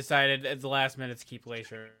I decided at the last minute to keep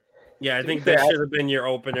Glacier. Yeah, I To think be that fair, should have been your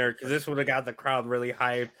opener because this would have got the crowd really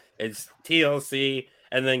hyped. It's TLC,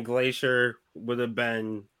 and then Glacier would have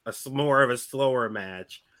been more of a slower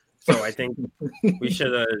match. So I think we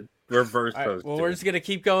should have reversed All those. right, well, two. we're just gonna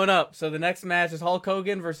keep going up. So the next match is Hulk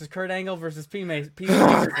Hogan versus Kurt Angle versus Peacemaker for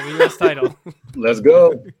the U.S. title. let's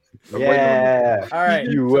go. Yeah. All right.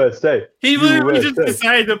 USA. He literally just USA.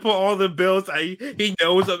 decided to put all the bills he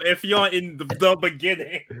knows of Effion in the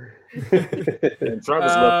beginning. And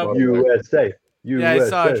Travis left. by the way. USA. Yeah, I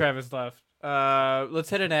saw USA. Travis left. Let's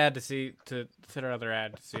hit an ad to hit another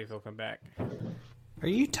ad to see if he'll come back. Are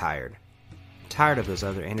you tired? Tired of those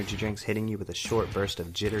other energy drinks hitting you with a short burst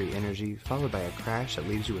of jittery energy, followed by a crash that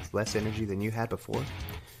leaves you with less energy than you had before?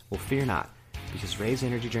 Well, fear not, because Ray's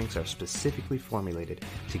energy drinks are specifically formulated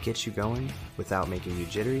to get you going without making you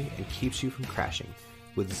jittery and keeps you from crashing.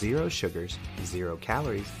 With 0 sugars, 0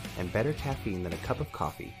 calories, and better caffeine than a cup of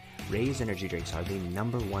coffee, Ray's energy drinks are the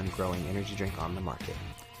 #1 growing energy drink on the market.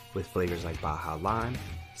 With flavors like Baja Lime,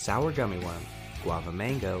 Sour Gummy Worm, Guava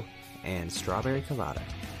Mango, and Strawberry Colada,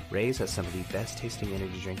 Ray's has some of the best tasting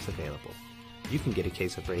energy drinks available. You can get a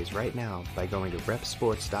case of Ray's right now by going to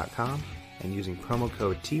repsports.com and using promo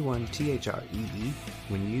code T1THREE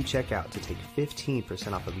when you check out to take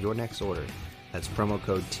 15% off of your next order. That's promo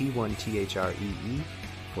code T1THREE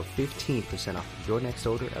for 15% off of your next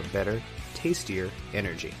order of better, tastier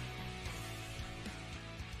energy.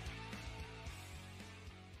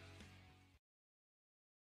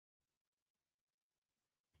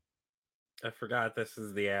 I forgot this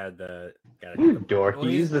is the ad that got to Dork, Well,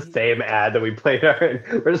 you he's- use the same ad that we played.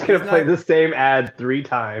 We're just gonna He's play not- the same ad 3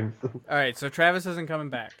 times. All right, so Travis isn't coming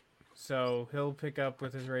back, so he'll pick up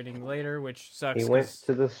with his rating later, which sucks He went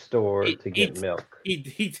to the store He- to get he- milk.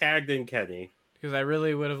 He tagged in Kenny. because I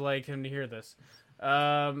really would have liked him to hear this. He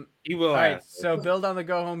will. All right, ask. so build on the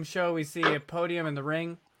go home show. We see a podium in the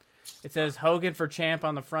ring. It says Hogan for champ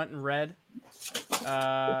on the front in red,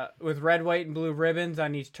 with red, white, and blue ribbons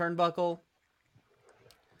on each turnbuckle.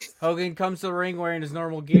 Hogan comes to the ring wearing his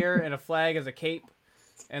normal gear and a flag as a cape,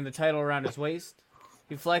 and the title around his waist.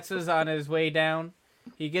 He flexes on his way down.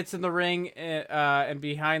 He gets in the ring and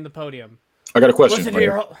behind the podium. I got a question. Listen right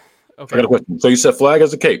here. here. Okay. I got a question. So you said flag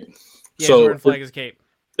as a cape. Yeah, he's so wearing flag as a cape.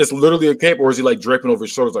 it's literally a cape, or is he like draping over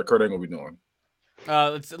his shoulders like Kurt Angle be doing?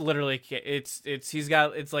 It's literally it's he's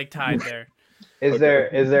got it's like tied there Is Okay.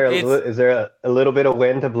 there a little bit of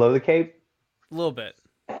wind to blow the cape? a little bit.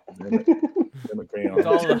 Damn it, It's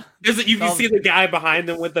all the, Is it, you can Tom- see the guy behind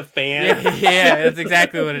him with the fan. yeah, that's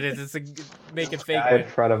exactly what it is. It's a make it fake. Guy in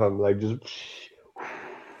front of him, like just.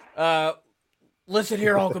 Listen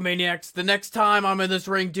here, Hulkamaniacs. The next time I'm in this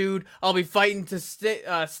ring, dude, I'll be fighting to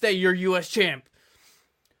stay your U.S. champ.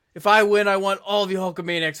 If I win, I want all of you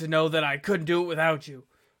Hulkamaniacs to know that I couldn't do it without you.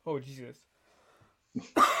 Oh, Jesus.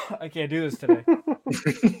 I can't do this today.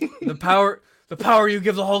 The power you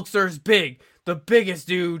give the Hulkster is big. The biggest,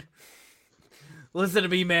 dude. Listen to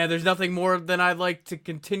me, man. There's nothing more than I'd like to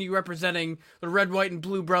continue representing the red, white, and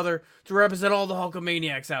blue brother to represent all the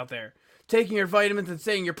Hulkamaniacs out there. Taking your vitamins and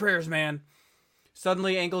saying your prayers, man.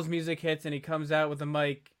 Suddenly, Angle's music hits and he comes out with a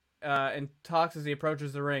mic and talks as he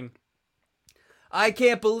approaches the ring. I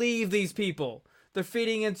can't believe these people. They're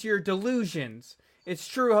feeding into your delusions. It's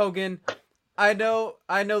true, Hogan. I know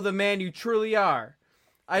the man you truly are.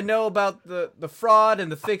 I know about the fraud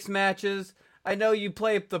and the fixed matches. I know you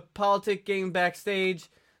play the politic game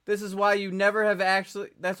backstage. This is why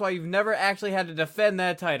that's why you've never actually had to defend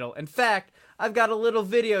that title. In fact, I've got a little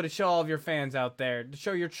video to show all of your fans out there to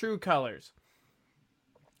show your true colors.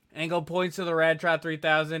 Angle points to the Radtrot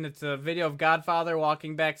 3000. It's a video of Godfather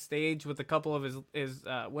walking backstage with a couple of his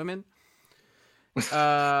women.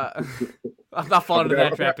 I'm not falling into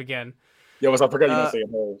that trap again. Yeah, I forgot you were saying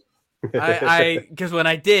hoes. Because when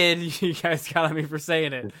I did, you guys got on me for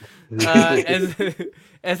saying it.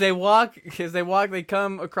 As they walk, they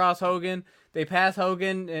come across Hogan. They pass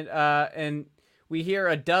Hogan, and we hear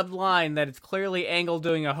a dubbed line that it's clearly Angle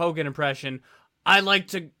doing a Hogan impression. I like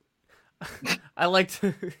to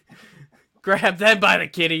grab them by the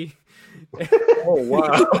kitty. Oh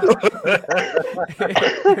wow!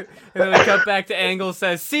 And then we cut back to Angle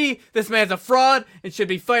says, "See, this man's a fraud and should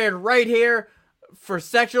be fired right here for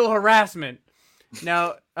sexual harassment."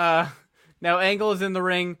 Now Angle is in the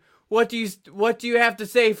ring. What do you have to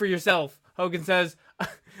say for yourself? Hogan says,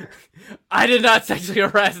 "I did not sexually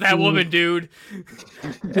harass that woman, dude.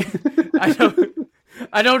 I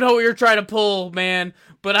don't know what you're trying to pull, man,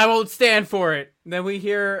 but I won't stand for it." And then we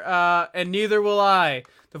hear, "And neither will I,"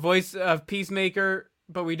 the voice of Peacemaker,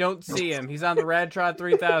 but we don't see him. He's on the Radtrot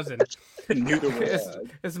 3000.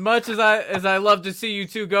 As much as I love to see you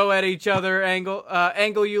two go at each other,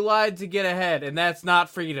 Angle, you lied to get ahead, and that's not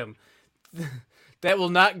freedom. That will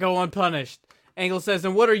not go unpunished. Angle says,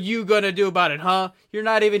 "And what are you gonna do about it, huh? You're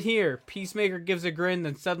not even here." Peacemaker gives a grin,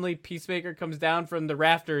 then suddenly Peacemaker comes down from the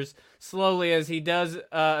rafters slowly as he does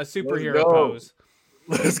a superhero pose.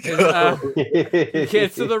 Let's go. He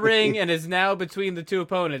gets to the ring and is now between the two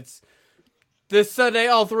opponents. This Sunday,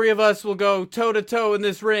 all three of us will go toe-to-toe in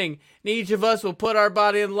this ring, and each of us will put our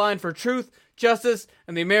body in line for truth, justice,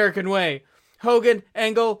 and the American way. Hogan,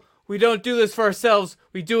 Angle, we don't do this for ourselves,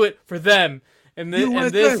 we do it for them. And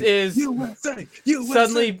this is... USA.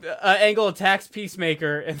 Suddenly, Angle attacks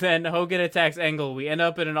Peacemaker, and then Hogan attacks Angle. We end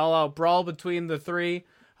up in an all-out brawl between the three.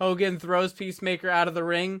 Hogan throws Peacemaker out of the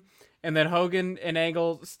ring, and then Hogan and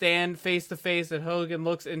Angle stand face-to-face, and Hogan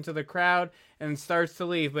looks into the crowd and starts to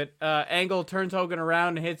leave. But Angle turns Hogan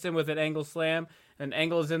around and hits him with an Angle slam, and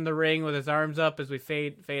Angle is in the ring with his arms up as we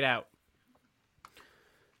fade out.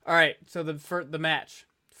 All right, so the match.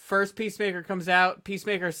 First, Peacemaker comes out.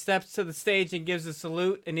 Peacemaker steps to the stage and gives a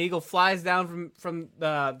salute. An eagle flies down from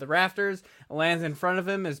the rafters and lands in front of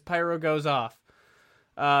him as Pyro goes off.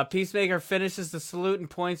 Peacemaker finishes the salute and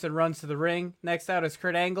points and runs to the ring. Next out is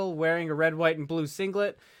Kurt Angle wearing a red, white, and blue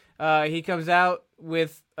singlet. He comes out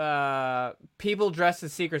with people dressed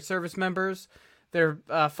as Secret Service members. They're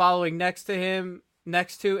following next to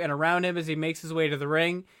and around him as he makes his way to the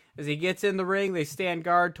ring. As he gets in the ring, they stand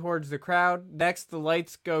guard towards the crowd. Next, the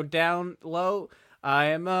lights go down low. "I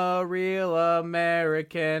am a real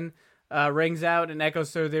American," rings out and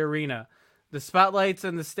echoes through the arena. The spotlights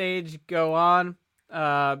on the stage go on.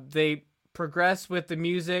 They progress with the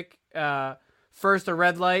music. First a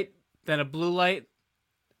red light, then a blue light,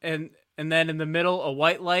 and then in the middle a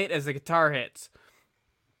white light as the guitar hits.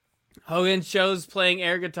 Hogan shows playing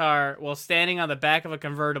air guitar while standing on the back of a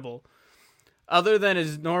convertible. Other than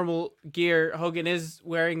his normal gear, Hogan is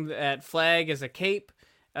wearing that flag as a cape,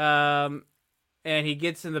 and he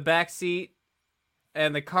gets in the back seat,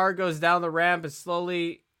 and the car goes down the ramp and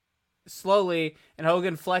slowly, and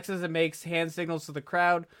Hogan flexes and makes hand signals to the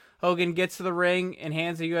crowd. Hogan gets to the ring and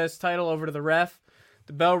hands the U.S. title over to the ref.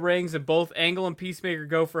 The bell rings and both Angle and Peacemaker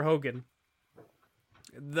go for Hogan.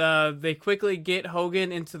 They quickly get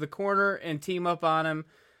Hogan into the corner and team up on him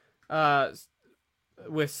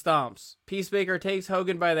with stomps. Peacemaker takes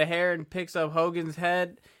Hogan by the hair and picks up Hogan's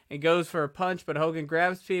head and goes for a punch, but Hogan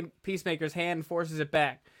grabs Peacemaker's hand and forces it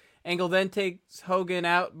back. Angle then takes Hogan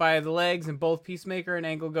out by the legs, and both Peacemaker and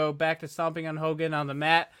Angle go back to stomping on Hogan on the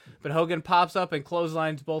mat, but Hogan pops up and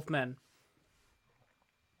clotheslines both men.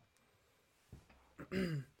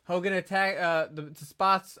 Hogan attack. The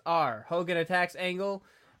spots are Hogan attacks Angle,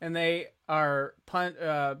 and they are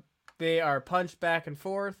punched back and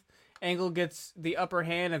forth. Angle gets the upper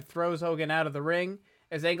hand and throws Hogan out of the ring.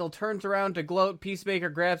 As Angle turns around to gloat, Peacemaker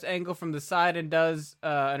grabs Angle from the side and does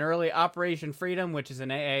an early Operation Freedom, which is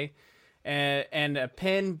an AA, and a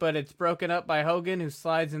pin, but it's broken up by Hogan, who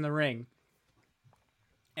slides in the ring.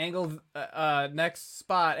 Angle, next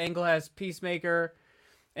spot, Angle has Peacemaker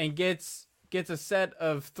and gets a set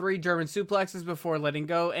of 3 German suplexes before letting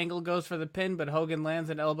go. Angle goes for the pin, but Hogan lands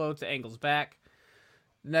an elbow to Angle's back.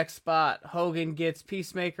 Next spot, Hogan gets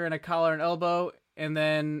Peacemaker in a collar and elbow, and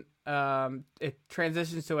then it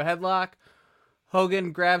transitions to a headlock.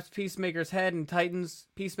 Hogan grabs Peacemaker's head and tightens.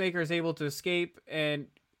 Peacemaker is able to escape and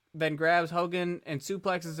then grabs Hogan and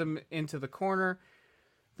suplexes him into the corner.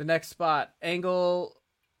 The next spot, Angle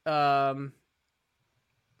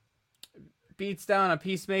beats down a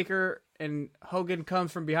Peacemaker, and Hogan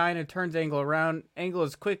comes from behind and turns Angle around. Angle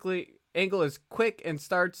is quick and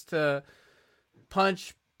starts to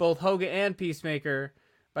punch both Hogan and Peacemaker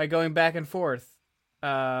by going back and forth.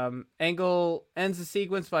 Angle ends the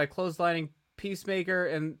sequence by clotheslining Peacemaker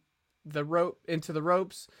and into the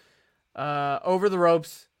ropes, over the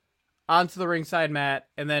ropes, onto the ringside mat,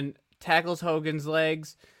 and then tackles Hogan's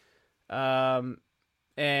legs, and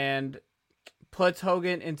puts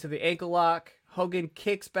Hogan into the ankle lock. Hogan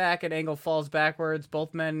kicks back and Angle falls backwards.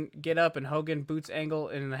 Both men get up and Hogan boots Angle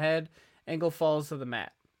in the head. Angle falls to the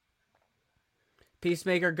mat.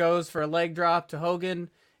 Peacemaker goes for a leg drop to Hogan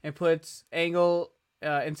and puts Angle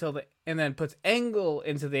into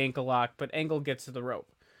the ankle lock, but Angle gets to the rope.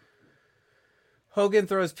 Hogan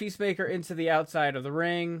throws Peacemaker into the outside of the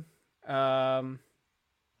ring, and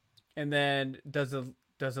then does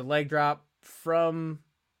a leg drop from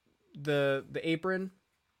the apron.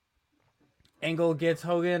 Angle gets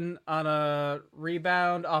Hogan on a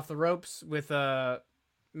rebound off the ropes with a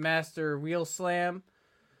master wheel slam.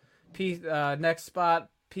 Next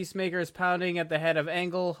spot, Peacemaker is pounding at the head of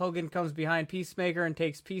Angle. Hogan comes behind Peacemaker and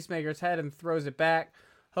takes Peacemaker's head and throws it back.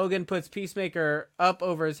 Hogan puts Peacemaker up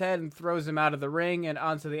over his head and throws him out of the ring and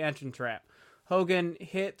onto the entrance ramp. Angle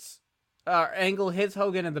hits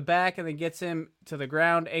Hogan in the back and then gets him to the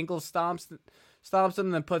ground. Angle stomps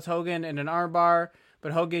him, then puts Hogan in an armbar,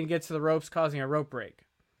 but Hogan gets to the ropes, causing a rope break.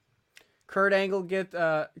 Kurt Angle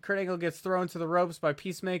gets thrown to the ropes by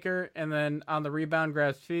Peacemaker, and then on the rebound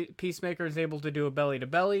grabs Peacemaker, is able to do a belly to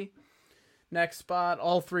belly. Next spot,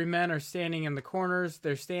 all 3 men are standing in the corners.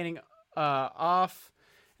 They're standing off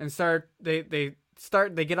and they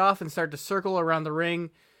get off and start to circle around the ring.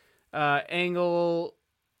 Angle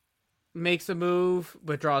makes a move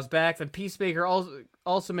but draws back. Then Peacemaker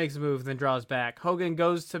also makes a move, then draws back. Hogan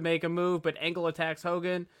goes to make a move, but Angle attacks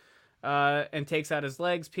Hogan and takes out his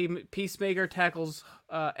legs. Peacemaker tackles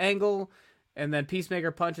Angle, and then Peacemaker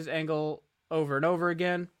punches Angle over and over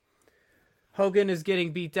again. Hogan is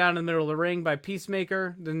getting beat down in the middle of the ring by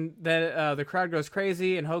Peacemaker. Then the crowd goes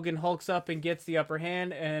crazy, and Hogan hulks up and gets the upper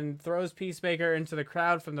hand and throws Peacemaker into the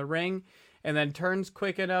crowd from the ring, and then turns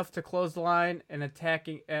quick enough to clotheslines and attacks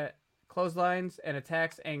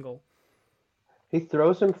Angle. He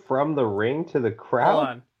throws him from the ring to the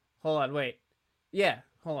crowd? Hold on, wait. Yeah,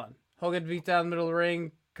 hold on. Hogan beats down in the middle of the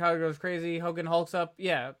ring. Crowd goes crazy. Hogan hulks up.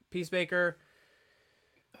 Yeah, Peacemaker.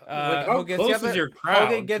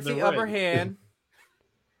 Hogan gets the upper hand.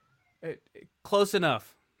 Close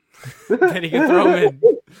enough. That he can throw him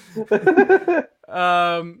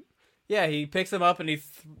in. Yeah, he picks him up and he...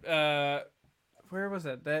 where was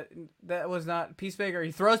it? That was not Peacemaker.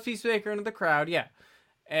 He throws Peacemaker into the crowd,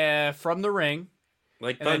 yeah. From the ring.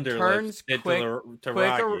 Like and then Thunder turns did quick, to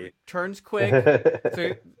Rocky. turns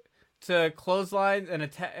quick to clotheslines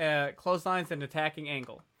and attacking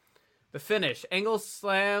Angle. The finish: Angle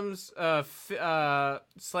slams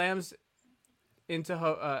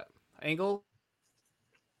into Angle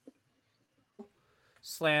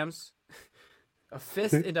slams a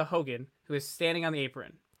fist into Hogan, who is standing on the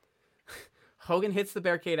apron. Hogan hits the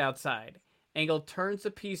barricade outside. Angle turns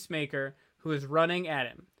to Peacemaker, who is running at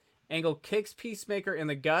him. Angle kicks Peacemaker in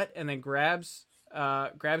the gut and then grabs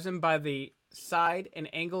him by the side,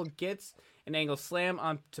 and Angle gets an Angle slam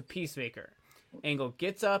onto Peacemaker. Angle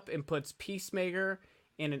gets up and puts Peacemaker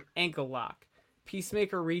in an ankle lock.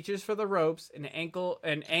 Peacemaker reaches for the ropes, and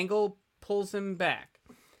Angle pulls him back.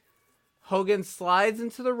 Hogan slides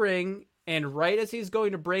into the ring, and right as he's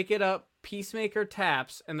going to break it up, Peacemaker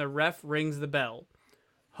taps, and the ref rings the bell.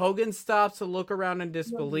 Hogan stops to look around in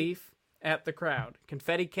disbelief at the crowd.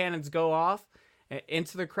 Confetti cannons go off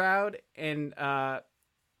into the crowd, and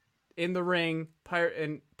in the ring,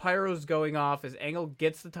 pyro's going off as Angle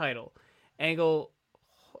gets the title. Angle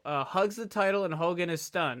hugs the title, and Hogan is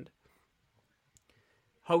stunned.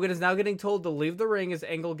 Hogan is now getting told to leave the ring as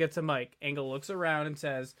Angle gets a mic. Angle looks around and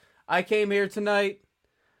says, "I came here tonight.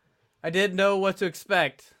 I didn't know what to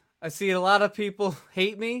expect. I see a lot of people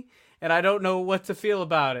hate me, and I don't know what to feel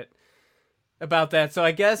about that. So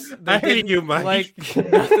I guess they hate you, Mike.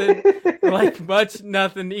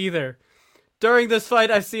 Nothing either. During this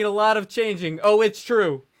fight, I've seen a lot of changing. Oh, it's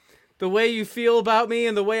true. The way you feel about me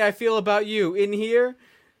and the way I feel about you. In here,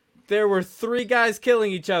 there were 3 guys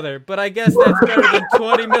killing each other, but I guess that's better than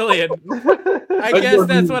 20 million. I guess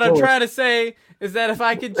that's what I'm trying to say, is that if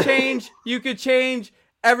I could change, you could change,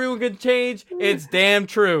 everyone could change. It's damn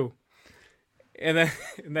true." And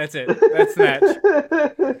that's it. That's the match.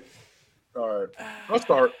 All right, I'll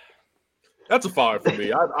start. That's a 5 for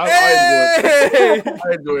me. I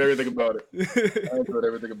enjoyed everything about it. I enjoyed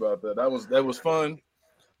everything about that. That was fun.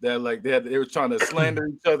 That they were trying to slander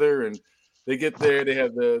each other, and they get there. They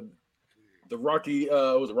have the Rocky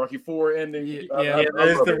was it Rocky 4 ending? Yeah,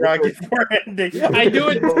 there's the Rocky 4 ending. I knew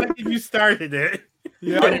it when you started it.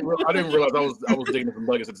 Yeah, I didn't realize I was digging it from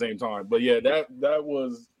Vegas at the same time. But yeah, that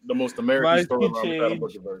was the most American storyline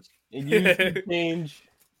with Buckyverse. And you can change.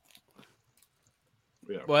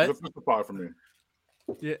 Yeah, What? It's a 5 for me.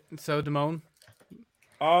 Yeah. So Damone,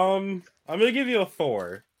 I'm gonna give you a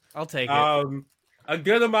 4. I'll take it. A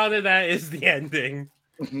good amount of that is the ending.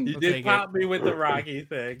 You I'll did take pop me with the Rocky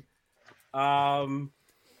thing.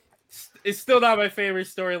 It's still not my favorite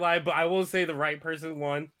storyline, but I will say the right person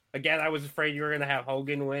won. Again, I was afraid you were gonna have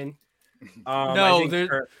Hogan win. No,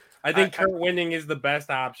 I think Kurt winning is the best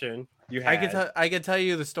option. I can tell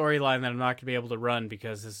you the storyline that I'm not gonna be able to run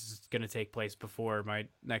because this is gonna take place before my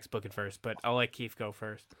next book at first. But I'll let Keith go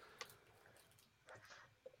first.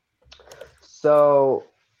 So,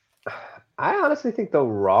 I honestly think the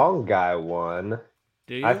wrong guy won.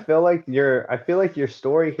 Do you? I feel like your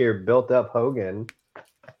story here built up Hogan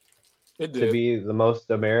It to did. be the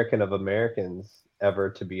most American of Americans ever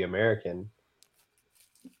to be American.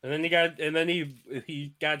 And then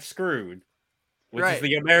he got screwed. Which Right. is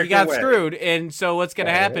the American He got way. screwed, and so what's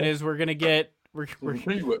gonna happen is we're gonna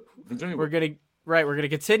Continue it. we're gonna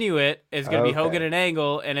continue it. It's gonna be Okay. Hogan and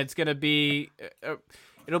Angle, and it's gonna be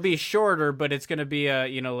it'll be shorter, but it's gonna be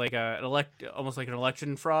almost like an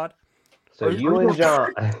election fraud. So you and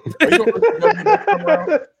John. Are you doing RCW next time around?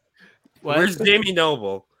 What? Where's Jamie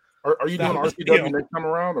Noble? Are you doing RCW next time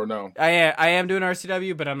around or no? I am doing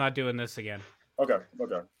RCW, but I'm not doing this again. Okay.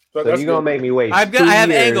 So you're gonna make me wait. I 2 have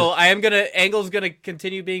years. Angle. Angle's gonna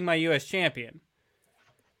continue being my U.S. champion.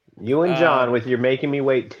 You and John, with your making me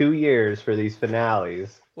wait 2 years for these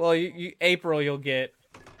finales. Well, April you'll get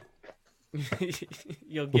new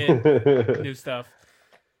stuff.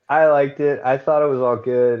 I liked it. I thought it was all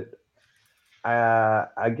good.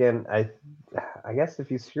 Again, I guess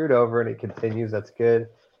if you screwed over and it continues, that's good.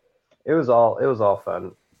 It was all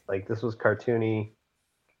fun. Like, this was cartoony,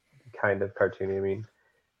 kind of cartoony. I mean,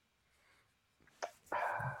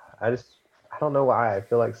 I don't know why. I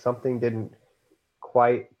feel like something didn't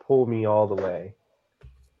quite pull me all the way.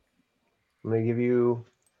 I'm gonna give you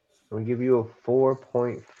a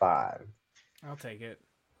 4.5. I'll take it.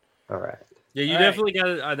 All right. Yeah, you All right. definitely got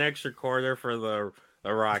an extra quarter for the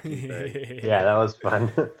Rocky thing. Yeah, that was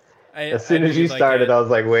fun. As soon I as knew you you'd like started, it. I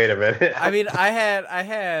was like, wait a minute. I mean, I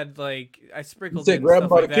had like I sprinkled You said in grab him stuff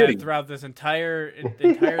by like the that kitty. throughout this entire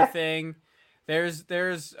thing.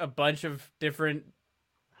 There's a bunch of different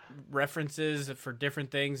references for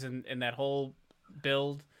different things in that whole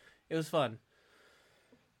build. It was fun.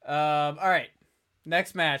 All right,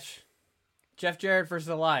 next match: Jeff Jarrett versus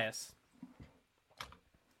Elias.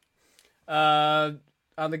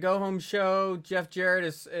 On the Go Home show, Jeff Jarrett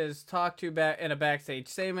is talked to in a backstage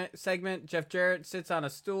segment. Jeff Jarrett sits on a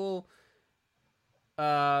stool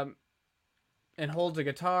and holds a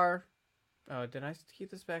guitar. Oh, did I keep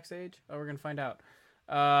this backstage? Oh, we're going to find out.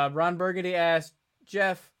 Ron Burgundy asked,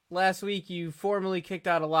 Jeff, last week you formally kicked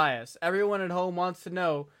out Elias. Everyone at home wants to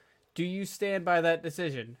know, do you stand by that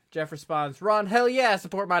decision? Jeff responds, Ron, hell yeah, I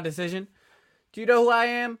support my decision. Do you know who I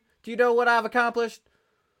am? Do you know what I've accomplished?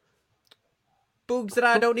 Boogs and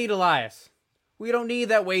I don't need Elias. We don't need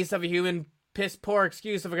that waste of a human piss poor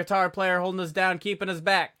excuse of a guitar player holding us down, keeping us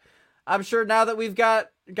back. I'm sure now that we've got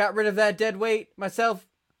rid of that dead weight, myself,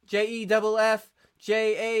 JEFF,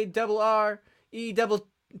 JARRETT,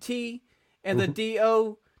 and the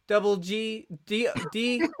DOGGS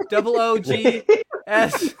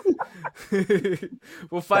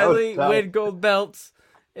will finally win gold belts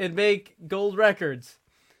and make gold records.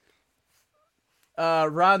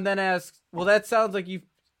 Ron then asks, well, that sounds like you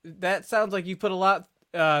put a lot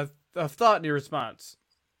of thought in your response.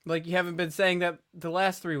 Like you haven't been saying that the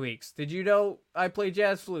last 3 weeks. Did you know I play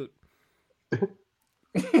jazz flute?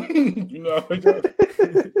 It's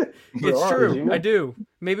true. You know? I do.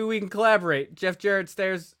 Maybe we can collaborate. Jeff Jarrett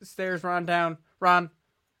stares Ron down. Ron,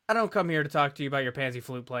 I don't come here to talk to you about your pansy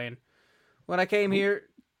flute playing. What I came here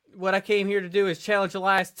to do is challenge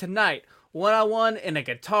Elias tonight, 1-on-1 in a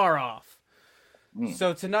guitar off.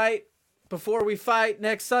 So tonight, before we fight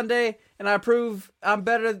next Sunday, and I prove I'm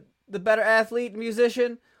the better athlete and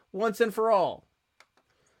musician once and for all.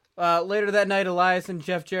 Later that night, Elias and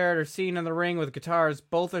Jeff Jarrett are seen in the ring with guitars.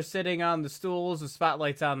 Both are sitting on the stools with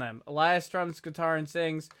spotlights on them. Elias strums guitar and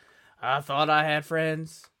sings, I thought I had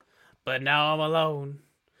friends, but now I'm alone.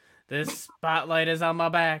 This spotlight is on my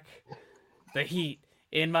back. The heat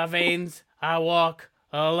in my veins, I walk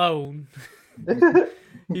alone.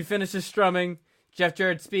 He finishes strumming. Jeff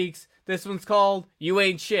Jarrett speaks. This one's called You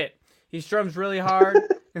Ain't Shit. He strums really hard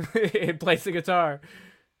and plays the guitar.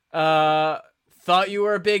 Thought you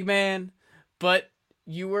were a big man, but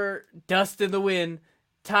you were dust in the wind.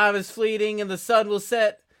 Time is fleeting and the sun will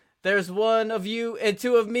set. There's one of you and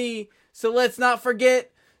two of me, so let's not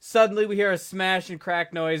forget. Suddenly we hear a smash and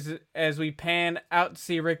crack noise as we pan out to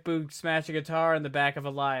see Rick Boog smash a guitar in the back of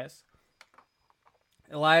Elias.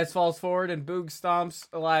 Elias falls forward and Boog stomps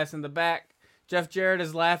Elias in the back. Jeff Jarrett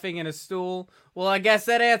is laughing in his stool. Well, I guess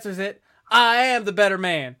that answers it. I am the better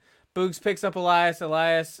man. Boogs picks up Elias.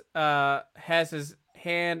 Elias has his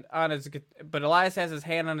hand on his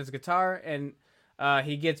guitar, and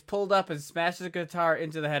he gets pulled up and smashes the guitar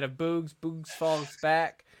into the head of Boogs. Boogs falls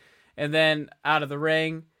back, and then out of the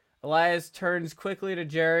ring. Elias turns quickly to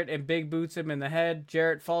Jarrett and big boots him in the head.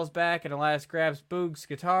 Jarrett falls back, and Elias grabs Boogs'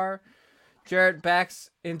 guitar. Jarrett backs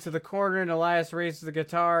into the corner, and Elias raises the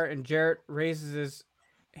guitar, and Jarrett raises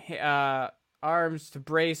his arms to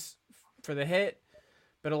brace for the hit.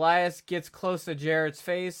 But Elias gets close to Jarrett's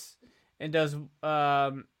face and does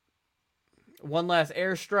one last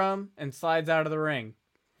air strum and slides out of the ring.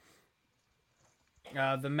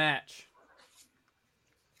 The match.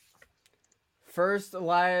 First out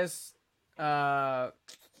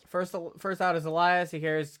is Elias. He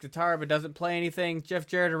carries his guitar but doesn't play anything. Jeff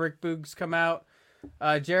Jarrett and Rick Boogs come out.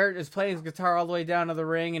 Jarrett is playing his guitar all the way down to the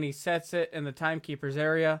ring, and he sets it in the timekeeper's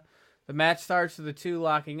area. The match starts with the two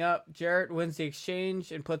locking up. Jarrett wins the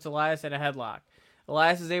exchange and puts Elias in a headlock.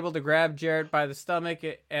 Elias is able to grab Jarrett by the stomach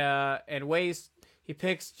and waist. He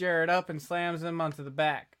picks Jarrett up and slams him onto his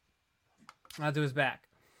back.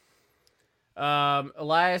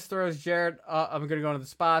 Elias throws Jarrett. I'm going to go into the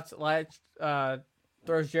spots. Elias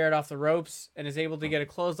throws Jarrett off the ropes and is able to get a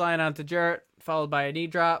clothesline onto Jarrett, followed by a knee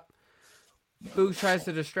drop. Boogs tries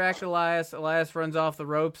to distract Elias. Elias runs off the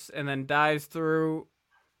ropes and then dives through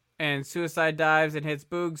and suicide dives and hits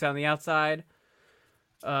Boogs on the outside.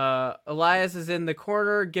 Elias is in the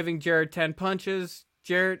corner, giving Jarrett 10 punches.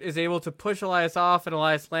 Jarrett is able to push Elias off, and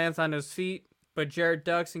Elias lands on his feet, but Jarrett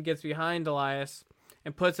ducks and gets behind Elias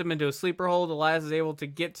and puts him into a sleeper hold. Elias is able to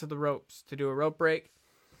get to the ropes to do a rope break.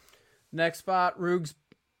 Next spot, Rick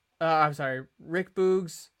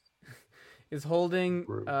Boogs is holding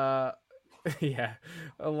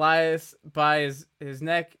Elias by his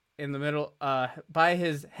neck in the middle, by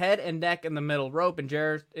his head and neck in the middle rope, and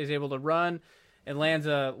Jarrett is able to run and lands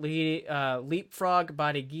a leapfrog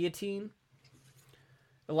body guillotine.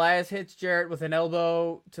 Elias hits Jarrett with an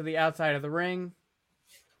elbow to the outside of the ring.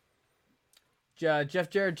 Jeff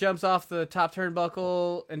Jarrett jumps off the top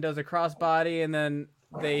turnbuckle and does a crossbody, and then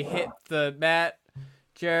they hit the mat.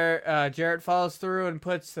 Jarrett follows through and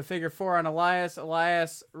puts the figure four on Elias.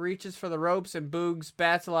 Elias reaches for the ropes, and Boogs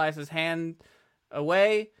bats Elias's hand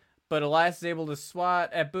away, but Elias is able to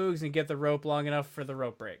swat at Boogs and get the rope long enough for the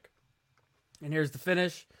rope break. And here's the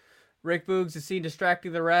finish. Rick Boogs is seen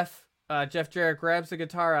distracting the ref. Jeff Jarrett grabs the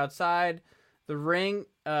guitar outside the ring,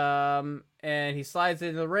 and he slides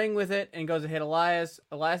into the ring with it and goes to hit Elias.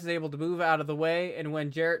 Elias is able to move out of the way, and when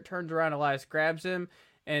Jarrett turns around, Elias grabs him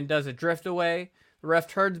and does a drift away. The ref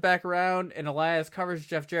turns back around, and Elias covers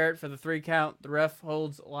Jeff Jarrett for the 3 count. The ref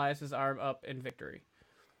holds Elias's arm up in victory.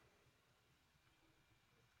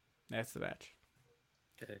 That's the match.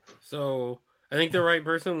 Okay. So I think the right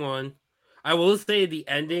person won. I will say the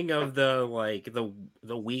ending of the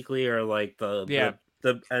weekly or like the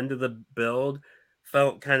end of the build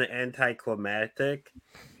felt kind of anticlimactic.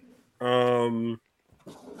 The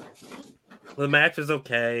match is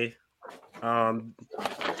okay. I'm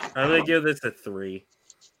gonna give this a 3.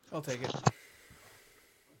 I'll take it.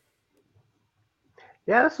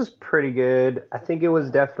 Yeah, this was pretty good. I think it was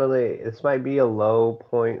definitely, this might be a low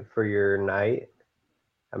point for your night.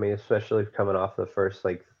 I mean, especially coming off the first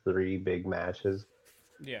like 3 big matches.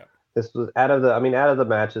 Yeah. This was out of the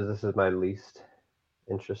matches, this is my least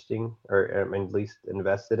interesting, or I mean least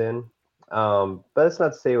invested in. But it's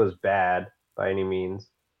not to say it was bad by any means.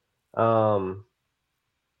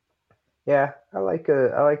 Yeah, I like a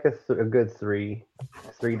good $3.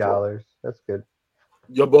 That's good.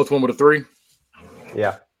 Y'all both went with a 3?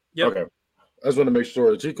 Yeah. Yep. Okay. I just want to make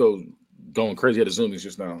sure Chico's going crazy at the Zoomies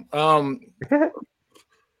just now.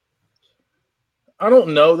 I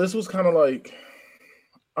don't know. This was kind of like,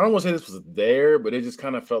 I don't want to say this was there, but it just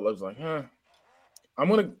kind of felt like, I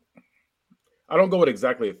don't go with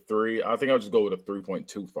exactly a 3. I think I'll just go with a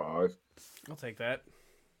 3.25. I'll take that.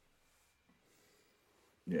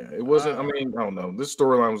 Yeah, it wasn't. I mean, I don't know. This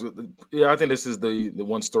storyline was. Yeah, I think this is the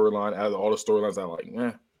one storyline out of all the storylines I like.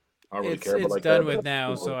 I don't really care. It's about like done that, with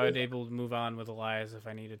now, cool. so I'd able to move on with Elias if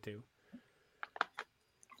I needed to.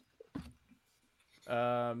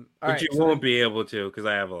 All right, you won't be able to because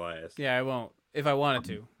I have Elias. Yeah, I won't if I wanted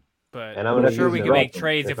to, but And I'm sure we use can it make often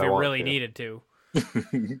trades if I we want really to. needed to.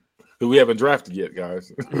 Who we haven't drafted yet,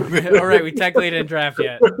 guys. All right, we technically didn't draft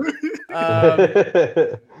yet.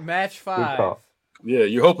 Match 5. call. Yeah,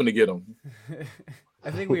 you're hoping to get them.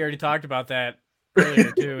 I think we already talked about that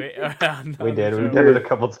earlier too. We did. We've done it a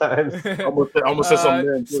couple times. Almost said something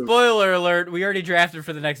there, too. Spoiler alert: we already drafted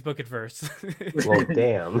for the next Book It Verse. Well,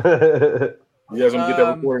 damn. You guys gonna get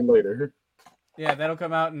that recording later. Yeah, that'll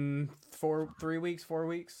come out in 4 weeks,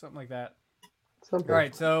 something like that. Something. All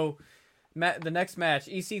right, so the next match,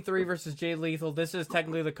 EC3 versus Jay Lethal. This is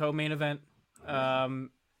technically the co-main event.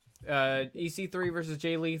 EC3 versus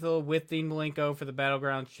Jay Lethal with Dean Malenko for the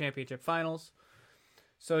Battlegrounds Championship Finals.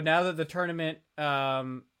 So now that the tournament,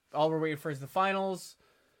 all we're waiting for is the finals.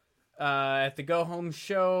 At the go-home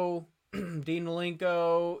show, Dean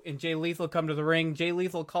Malenko and Jay Lethal come to the ring. Jay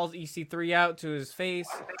Lethal calls EC3 out to his face.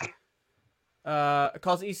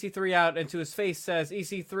 Calls EC3 out and to his face says,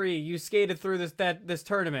 "EC3, you skated through this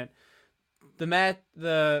tournament. The match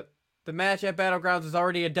at Battlegrounds is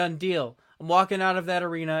already a done deal. I'm walking out of that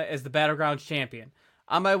arena as the Battlegrounds champion.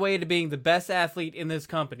 On my way to being the best athlete in this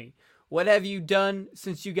company. What have you done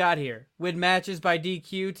since you got here? Win matches by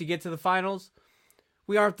DQ to get to the finals?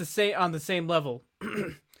 We aren't on the same level."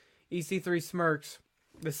 EC3 smirks.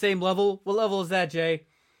 The same level? What level is that, Jay?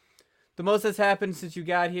 The most that's happened since you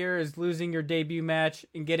got here is losing your debut match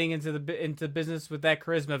and getting into business with that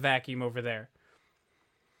charisma vacuum over there.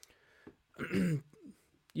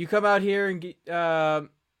 You come out here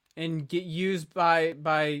and get used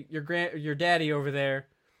by your daddy over there,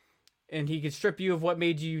 and he can strip you of what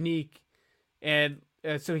made you unique, and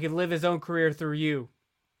so he can live his own career through you.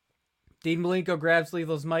 Dean Malenko grabs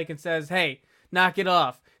Lethal's mic and says, "Hey, knock it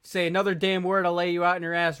off. Say another damn word, I'll lay you out in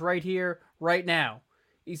your ass right here, right now."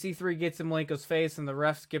 EC3 gets in Malenko's face, and the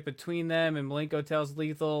refs get between them, and Malenko tells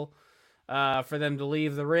Lethal for them to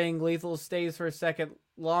leave the ring. Lethal stays for a second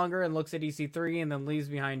longer and looks at EC3 and then leaves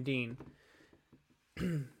behind Dean.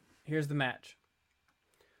 Here's the match.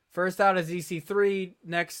 First out is EC3.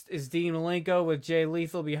 Next is Dean Malenko with Jay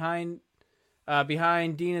Lethal behind.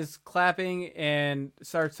 Dean is clapping and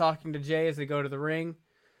starts talking to Jay as they go to the ring.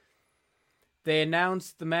 They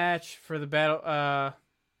announced the match for the battle.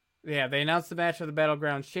 They announced the match for the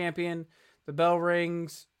Battlegrounds champion. The bell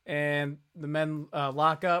rings and the men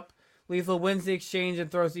lock up. Lethal wins the exchange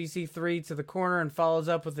and throws EC3 to the corner and follows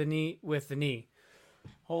up with the knee.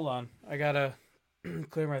 Hold on, I gotta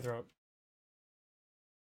clear my throat.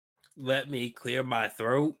 Let me clear my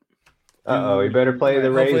throat. You better play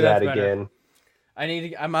the Hopefully Raise that's ad better.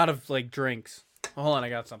 again. I'm out of drinks. Hold on, I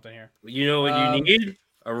got something here. You know what you need?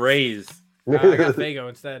 A raise. I got Fago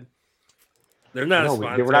instead. They're not a No,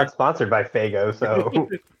 sponsor. we're not sponsored by Fago, so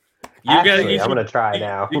You gotta Actually, use I'm your, gonna try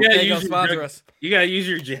now. you gotta Hey, go use your sponsor jug- us. you gotta use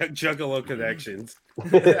your Juggalo connections.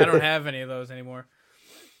 I don't have any of those anymore.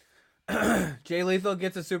 Jay Lethal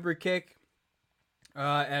gets a super kick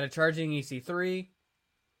at a charging EC3.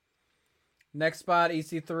 Next spot,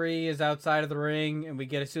 EC3 is outside of the ring, and we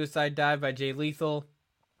get a suicide dive by Jay Lethal.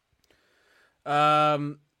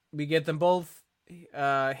 We get them both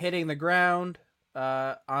hitting the ground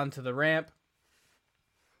onto the ramp.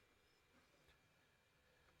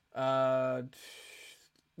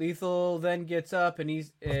 Lethal then gets up, and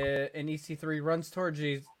EC3 runs toward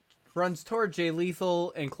Jay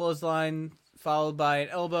Lethal and clothesline, followed by an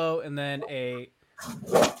elbow, and then a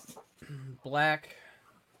black.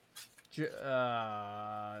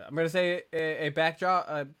 I'm gonna say a back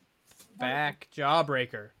jawbreaker.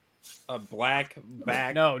 A black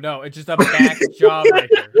back. No, it's just a back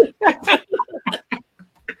jawbreaker.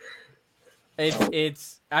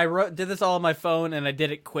 Did this all on my phone and I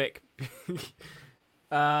did it quick.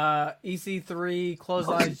 EC3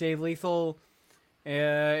 clotheslines Jay Lethal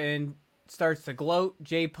and starts to gloat.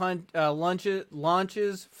 Jay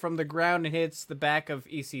launches from the ground and hits the back of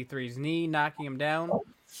EC3's knee, knocking him down.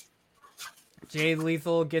 Jay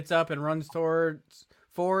Lethal gets up and runs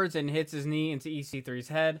forwards and hits his knee into EC3's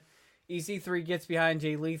head. EC3 gets behind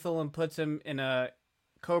Jay Lethal and puts him in a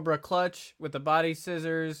Cobra clutch with the body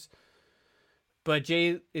scissors, but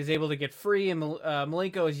Jay is able to get free, and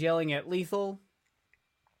Malenko is yelling at Lethal.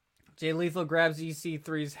 Jay Lethal grabs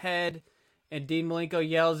EC3's head, and Dean Malenko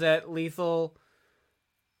yells at Lethal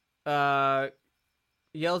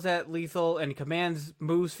and commands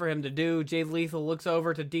moves for him to do. Jay Lethal looks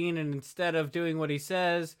over to Dean, and instead of doing what he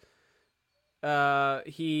says,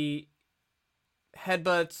 he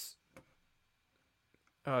headbutts.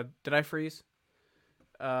 Did I freeze?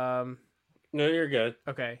 No, you're good.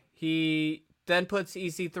 Okay. He then puts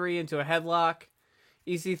EC3 into a headlock.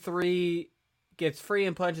 EC3 gets free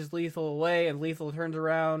and punches Lethal away, and Lethal turns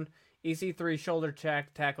around. EC3 shoulder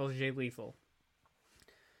tackles Jay Lethal.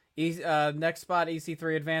 Next spot,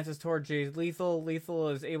 EC3 advances toward Jay Lethal. Lethal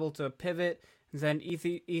is able to pivot and send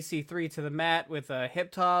EC3 to the mat with a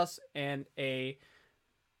hip toss and a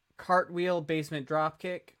cartwheel basement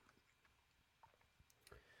dropkick.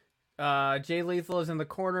 Jay Lethal is in the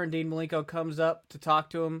corner, and Dean Malenko comes up to talk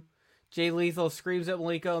to him. Jay Lethal screams at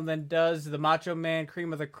Malenko and then does the Macho Man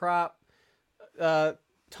cream of the crop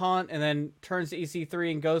taunt, and then turns to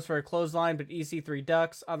EC3 and goes for a clothesline, but EC3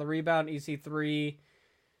 ducks. On the rebound, EC3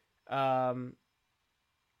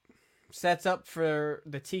 sets up for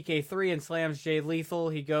the TK3 and slams Jay Lethal.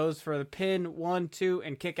 He goes for the pin, 1, 2,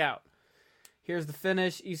 and kick out. Here's the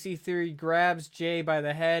finish. EC3 grabs Jay by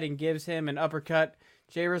the head and gives him an uppercut.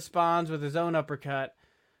 Jay responds with his own uppercut.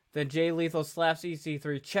 Then Jay Lethal slaps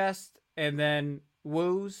EC3 chest and then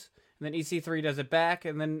woos. And then EC3 does it back,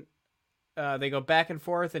 and then they go back and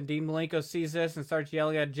forth, and Dean Malenko sees this and starts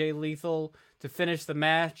yelling at Jay Lethal to finish the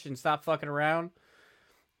match and stop fucking around.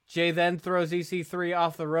 Jay then throws EC3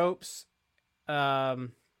 off the ropes, and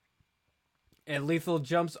Lethal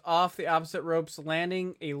jumps off the opposite ropes,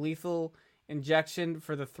 landing a lethal injection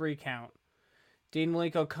for the 3 count. Dean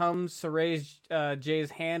Malenko comes to raise Jay's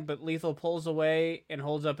hand, but Lethal pulls away and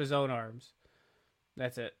holds up his own arms.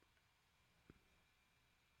 That's it.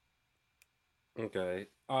 Okay.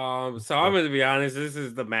 So I'm gonna be honest. This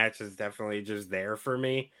is the match is definitely just there for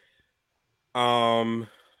me. And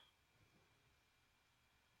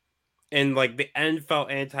like the end felt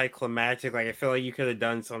anticlimactic. Like I feel like you could have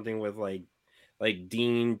done something with like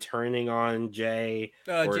Dean turning on Jay,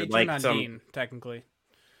 or Jay like turned on Dean, technically.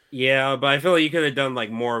 Yeah, but I feel like you could have done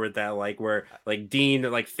like more with that, like where like Dean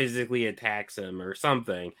like physically attacks him or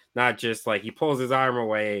something, not just like he pulls his arm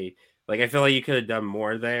away. Like I feel like you could have done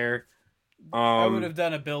more there. I would have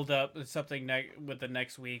done a build up with something with the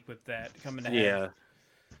next week with that coming ahead. Yeah.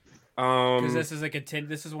 Because this is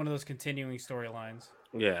This is one of those continuing storylines.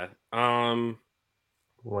 Yeah. One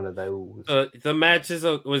of those. The match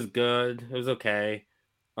was good. It was okay.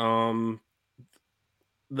 The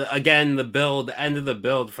end of the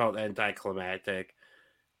build felt anticlimactic.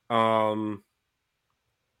 I'm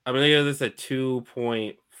gonna give this a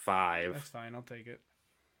 2.5. That's fine. I'll take it.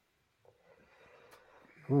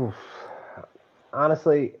 Oof.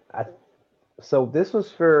 Honestly, so this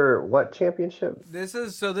was for what championship? This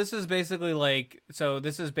is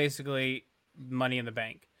basically Money in the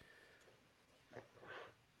Bank.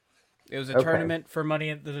 It was a tournament for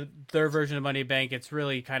Money, their version of Money in the Bank. It's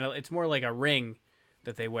really it's more like a ring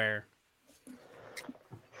that they wear.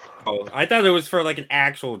 Oh, I thought it was for like an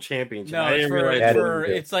actual championship. No, I didn't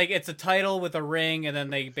realize it's a title with a ring, and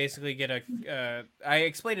then they basically get a. I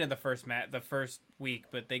explained it in the first week,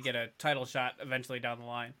 but they get a title shot eventually down the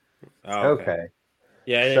line. Oh, Okay.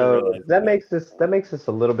 Yeah, I didn't So realize that makes this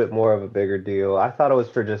a little bit more of a bigger deal. I thought it was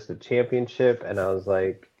for just a championship, and I was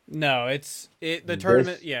like, No, the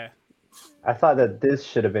tournament. This- Yeah, I thought that this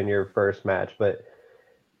should have been your first match, but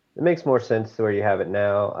it makes more sense to where you have it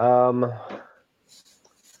now.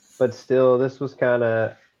 But still, this was kind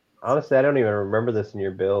of honestly, I don't even remember this in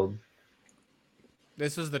your build.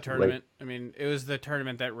 this was the tournament. I mean, it was the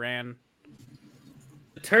tournament that ran.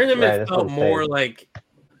 the tournament Right, that's what felt I'm more saying.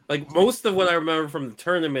 like most of what I remember from the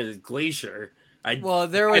tournament is Glacier. Well,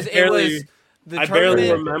 there was I barely- it was the I barely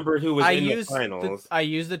tournament. remember who was I in the used finals. I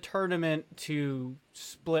used the tournament to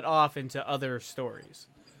split off into other stories.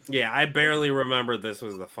 Yeah, I barely remember this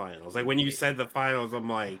was the finals. Like when you said the finals, I'm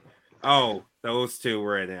like, oh, those two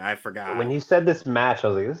were in it. I forgot. When you said this match, I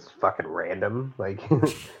was like, this is fucking random. Like,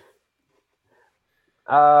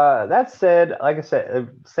 that said, like I said,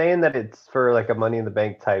 saying that it's for like a Money in the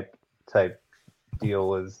Bank type deal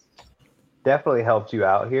was definitely helped you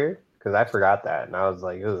out here because I forgot that and I was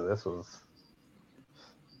like, ooh, this was.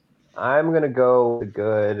 I'm gonna go with a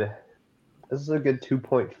good. This is a good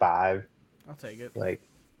 2.5. I'll take it. Like,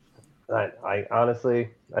 I honestly,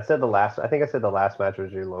 I think I said the last match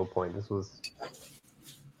was your low point. This was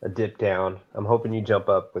a dip down. I'm hoping you jump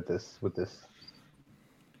up with this.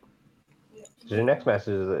 Your next match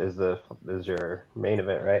is your main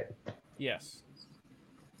event, right? Yes.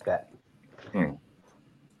 Bet. Okay.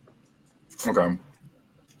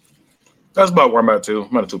 That's about where I'm at too.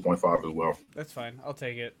 I'm at a 2.5 as well. That's fine. I'll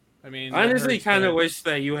take it. I mean, I honestly it hurts, kind of but- wish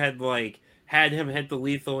that you had had him hit the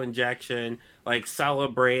lethal injection,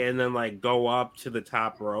 celebrate, and then go up to the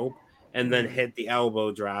top rope and then hit the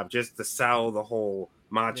elbow drop just to sell the whole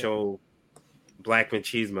macho black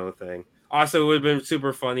machismo thing. Also, it would have been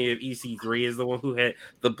super funny if EC3 is the one who hit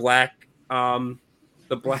the black jawbreaker.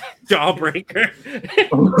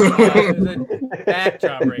 the back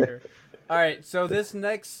jawbreaker. All right, so this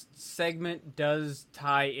next segment does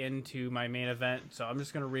tie into my main event, so I'm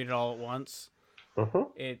just gonna read it all at once.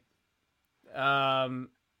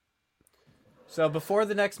 So before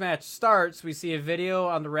the next match starts, we see a video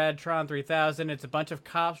on the Radtron 3000. It's a bunch of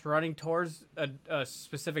cops running towards a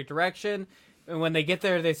specific direction, and when they get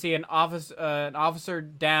there, they see an officer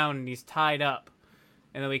down and he's tied up.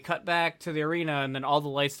 And then we cut back to the arena, and then all the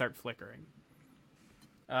lights start flickering.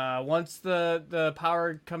 Once the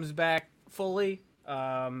power comes back fully,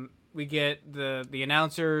 we get the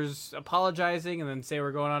announcers apologizing and then say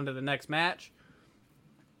we're going on to the next match.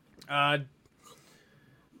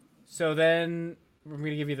 So then we're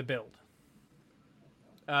going to give you the build.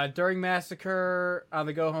 During Massacre on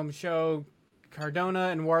the Go Home show, Cardona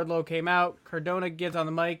and Wardlow came out. Cardona gets on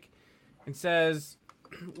the mic and says,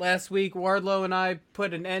 "Last week, Wardlow and I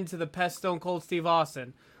put an end to the pest Stone Cold Steve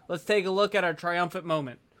Austin. Let's take a look at our triumphant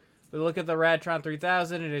moment." We look at the Radtron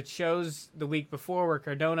 3000, and it shows the week before where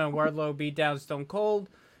Cardona and Wardlow beat down Stone Cold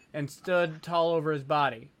and stood tall over his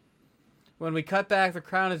body. When we cut back, the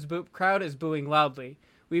crowd is booing loudly.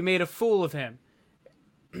 We made a fool of him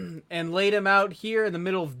and laid him out here in the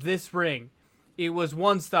middle of this ring. It was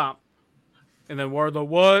one stomp. And then Wardlow,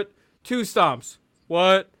 what? 2 stomps.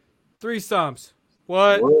 What? 3 stomps.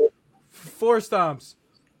 What? 4 stomps.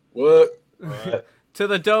 What? To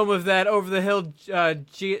the dome of that over-the-hill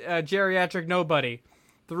geriatric nobody.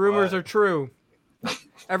 The rumors are true.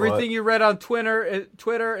 Everything you read on Twitter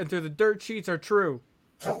and through the dirt sheets are true.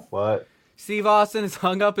 What? Steve Austin has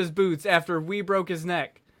hung up his boots after we broke his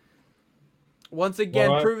neck. Once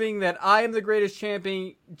again, proving that I am the greatest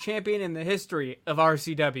champion in the history of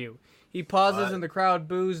RCW. He pauses and the crowd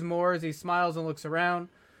boos more as he smiles and looks around.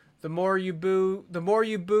 The more you boo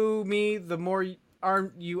me, the more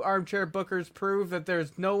you armchair bookers prove that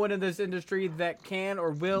there's no one in this industry that can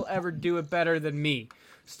or will ever do it better than me.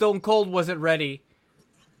 Stone Cold wasn't ready.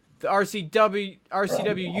 The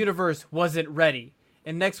RCW universe wasn't ready.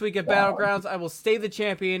 And next week at Battlegrounds, I will stay the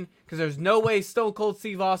champion because there's no way Stone Cold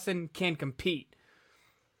Steve Austin can compete.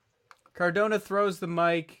 Cardona throws the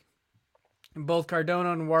mic, and both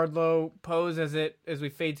Cardona and Wardlow pose as we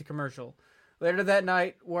fade to commercial. Later that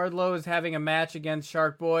night, Wardlow is having a match against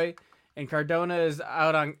Shark Boy, and Cardona is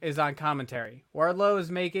on commentary. Wardlow is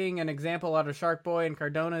making an example out of Shark Boy, and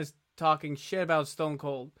Cardona is talking shit about Stone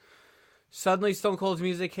Cold. Suddenly, Stone Cold's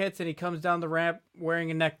music hits, and he comes down the ramp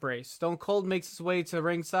wearing a neck brace. Stone Cold makes his way to the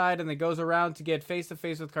ringside and then goes around to get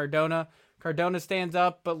face-to-face with Cardona. Cardona stands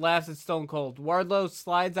up but laughs at Stone Cold. Wardlow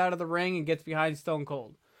slides out of the ring and gets behind Stone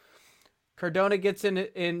Cold. Cardona gets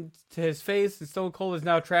into his face, and Stone Cold is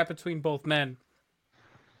now trapped between both men.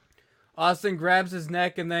 Austin grabs his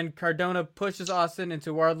neck, and then Cardona pushes Austin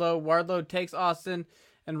into Wardlow. Wardlow takes Austin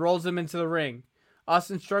and rolls him into the ring.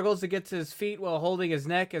 Austin struggles to get to his feet while holding his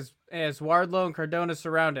neck as Wardlow and Cardona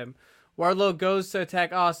surround him. Wardlow goes to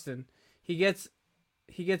attack Austin. He gets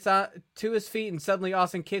on to his feet, and suddenly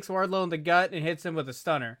Austin kicks Wardlow in the gut and hits him with a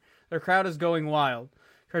stunner. The crowd is going wild.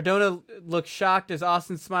 Cardona looks shocked as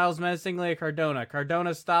Austin smiles menacingly at Cardona.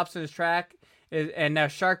 Cardona stops in his track, and now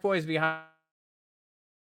Shark Boy is behind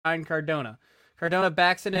Cardona. Cardona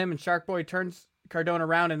backs into him, and Shark Boy turns Cardona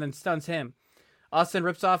around and then stuns him. Austin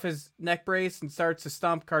rips off his neck brace and starts to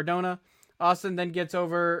stomp Cardona. Austin then gets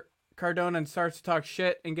over Cardona and starts to talk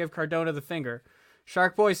shit and give Cardona the finger.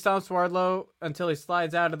 Shark Boy stomps Wardlow until he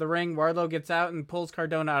slides out of the ring. Wardlow gets out and pulls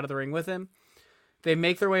Cardona out of the ring with him. They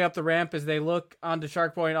make their way up the ramp as they look onto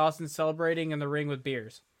Shark Boy and Austin celebrating in the ring with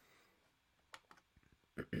beers.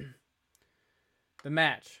 The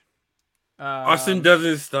match. Austin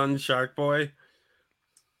doesn't stun Shark Boy.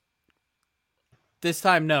 This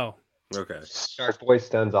time, no. Okay. Shark Boy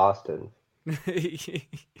stuns Austin. The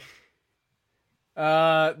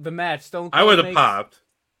match. Stone Cold I would have popped.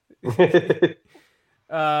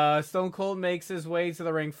 Stone Cold makes his way to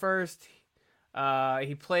the ring first.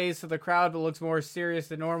 He plays to the crowd but looks more serious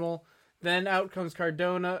than normal. Then out comes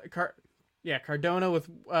Cardona. Cardona with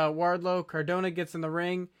Wardlow. Cardona gets in the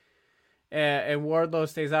ring, and Wardlow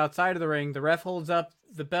stays outside of the ring. The ref holds up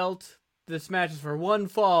the belt. This match is for one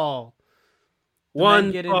fall.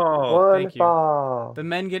 One fall. Thank you. The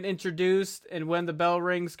men get introduced, and when the bell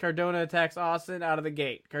rings, Cardona attacks Austin out of the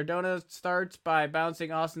gate. Cardona starts by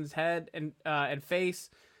bouncing Austin's head and face.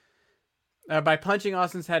 By punching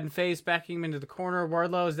Austin's head and face, backing him into the corner.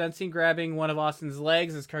 Wardlow is then seen grabbing one of Austin's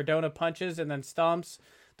legs as Cardona punches and then stomps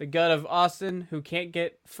the gut of Austin, who can't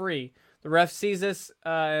get free. The ref sees this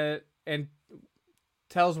and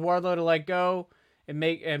tells Wardlow to let go and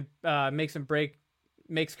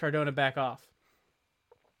makes Cardona back off.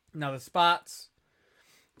 Now the spots.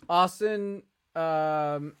 Austin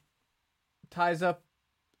ties up.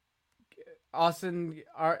 Austin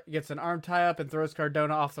gets an arm tie up and throws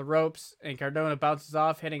Cardona off the ropes, and Cardona bounces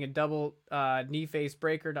off, hitting a double knee face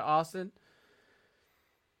breaker to Austin.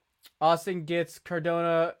 Austin gets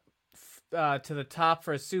Cardona to the top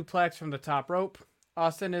for a suplex from the top rope.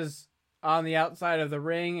 Austin is on the outside of the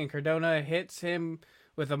ring, and Cardona hits him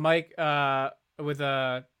with a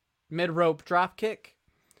mid rope drop kick,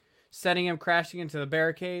 sending him crashing into the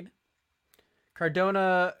barricade.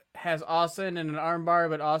 Cardona has Austin in an armbar,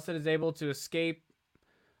 but Austin is able to escape.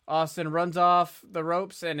 Austin runs off the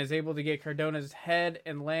ropes and is able to get Cardona's head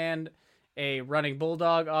and land a running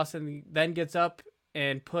bulldog. Austin then gets up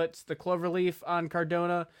and puts the cloverleaf on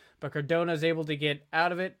Cardona, but Cardona is able to get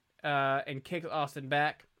out of it and kicks Austin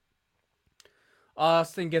back.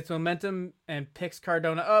 Austin gets momentum and picks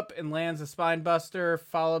Cardona up and lands a spine buster,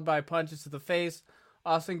 followed by punches to the face.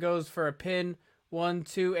 Austin goes for a pin, 1,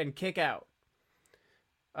 2, and kick out.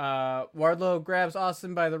 Wardlow grabs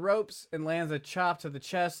Austin by the ropes and lands a chop to the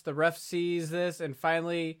chest. The ref sees this and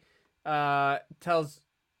finally ejects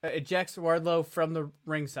Wardlow from the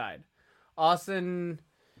ringside. Austin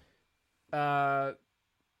counters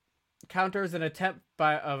an attempt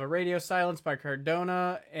of a radio silence by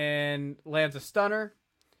Cardona and lands a stunner.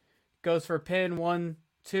 Goes for a pin, 1,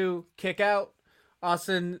 2, kick out.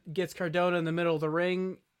 Austin gets Cardona in the middle of the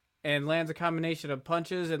ring and lands a combination of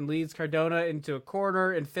punches and leads Cardona into a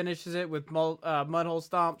corner and finishes it with mudhole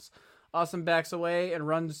stomps. Austin backs away and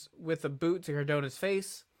runs with a boot to Cardona's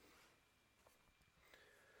face.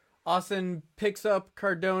 Austin picks up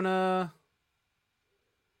Cardona.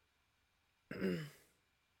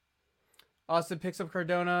 Austin picks up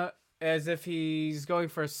Cardona as if he's going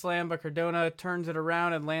for a slam, but Cardona turns it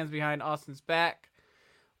around and lands behind Austin's back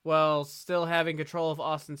while still having control of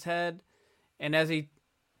Austin's head. And as he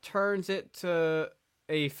turns it to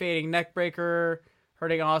a fading neck breaker,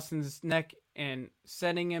 hurting Austin's neck and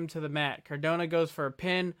sending him to the mat. Cardona goes for a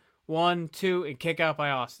pin, 1, 2, and kick out by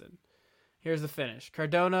Austin. Here's the finish.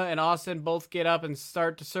 Cardona and Austin both get up and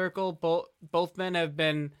start to circle. Both men have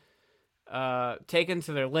been taken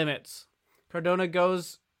to their limits. Cardona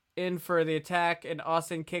goes in for the attack, and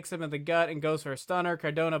Austin kicks him in the gut and goes for a stunner.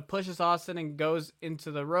 Cardona pushes Austin and goes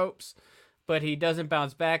into the ropes, but he doesn't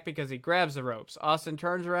bounce back because he grabs the ropes. Austin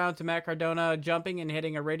turns around to Matt Cardona, jumping and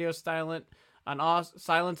hitting a radio silence on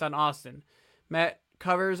Austin. Matt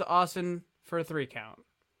covers Austin for a 3 count.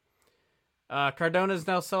 Cardona is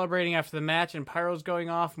now celebrating after the match, and pyro's going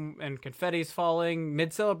off and confetti's falling.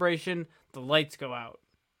 Mid-celebration, the lights go out.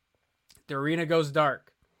 The arena goes dark.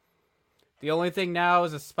 The only thing now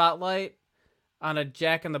is a spotlight on a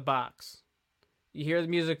Jack-in-the-Box. You hear the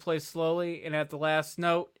music play slowly, and at the last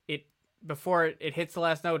note, before it hits the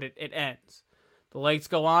last note, it ends. The lights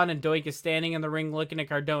go on, and Doink is standing in the ring looking at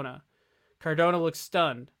Cardona. Cardona looks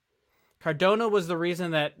stunned. Cardona was the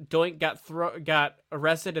reason that Doink got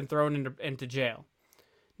arrested and thrown into jail.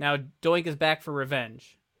 Now Doink is back for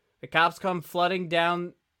revenge. The cops come flooding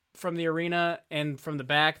down from the arena and from the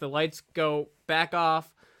back. The lights go back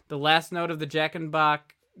off. The last note of the Jack in the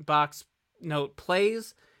Box note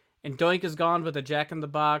plays, and Doink is gone, but the Jack in the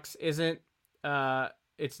Box isn't.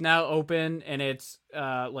 It's now open, and it's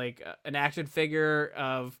like an action figure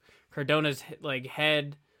of Cardona's like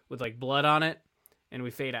head with like blood on it, and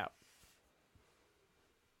we fade out.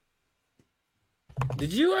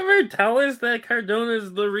 Did you ever tell us that Cardona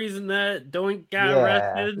is the reason that Doink got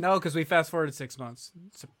arrested? No, because we fast forwarded 6 months.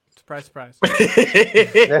 Surprise, surprise. When the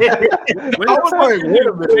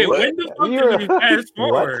fuck did you fast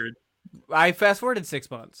forward? I fast forwarded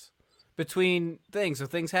 6 months between things, so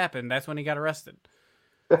things happened. That's when he got arrested.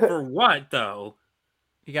 For what though?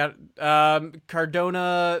 He got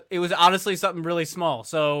Cardona. It was honestly something really small.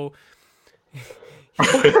 So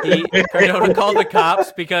Cardona called the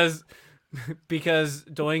cops because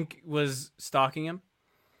Doink was stalking him.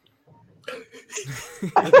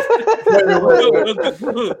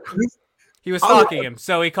 He was stalking him,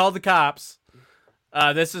 so he called the cops.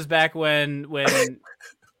 This is back when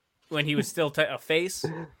he was still a face.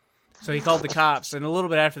 So he called the cops, and a little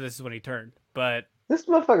bit after this is when he turned. But This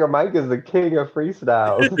motherfucker Mike is the king of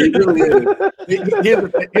freestyle. He really is.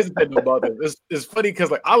 Here's the thing about this. It's funny because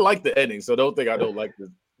like I like the ending, so don't think I don't like this.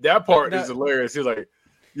 That part is hilarious. He's like,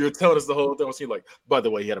 you're telling us the whole thing. He's like, by the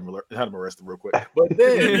way, he had him arrested real quick. But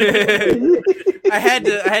then I had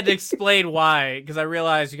to explain why, because I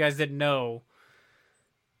realized you guys didn't know.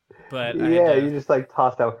 But you just like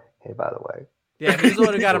tossed out. Hey, by the way, yeah, he's the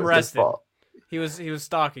one who got him It was his arrested. fault. He was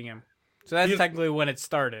stalking him. So that's technically when it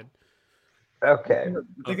started. Okay.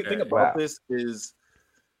 the thing about Wow. this is,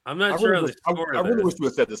 I'm not sure. I really wish you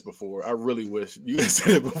had said this before. I really wish you had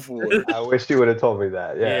said it before. I wish you would have told me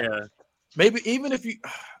that. Yeah. Maybe even if you,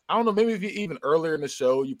 I don't know, maybe if you even earlier in the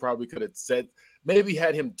show, you probably could have said, maybe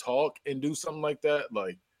had him talk and do something like that.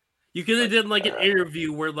 Like, You could have done like an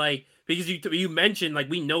interview where like, because you mentioned like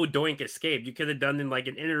we know Doink escaped. You could have done in like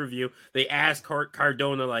an interview. They asked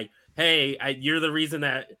Cardona like, "Hey, you're the reason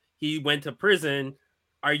that he went to prison.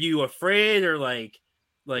 Are you afraid or like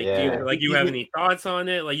do you have any thoughts on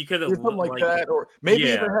it?" Like you could have something like that, or maybe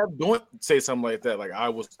even have Doink say something like that. Like I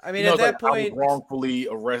was, I mean, at that point, I was wrongfully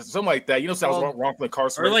arrested, something like that. You know, so I was wrongfully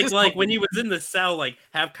incarcerated, or like when he was in the cell, like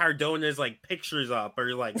have Cardona's like pictures up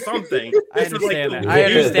or like something. I understand that. I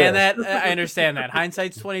understand that.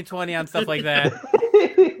 Hindsight's 20/20 on stuff like that.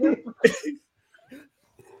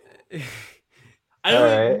 I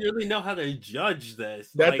don't really know how to judge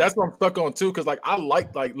this. That's what I'm stuck on too, because I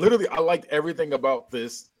liked everything about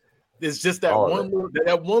this. It's just that one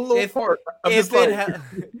little part.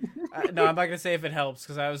 No, I'm not gonna say if it helps,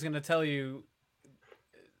 because I was gonna tell you,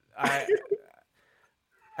 I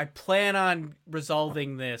plan on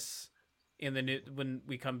resolving this when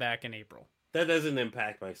we come back in April. That doesn't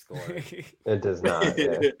impact my score. It does not.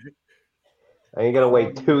 Yeah. I ain't gonna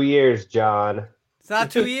wait 2 years, John. It's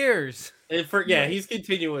not 2 years. He's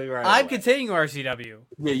continuing right. I'm continuing RCW.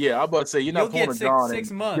 Yeah. I'm about to say you're not You'll pulling get a John six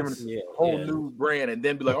and months. giving a whole new brand, and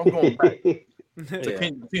then be like, I'm going back to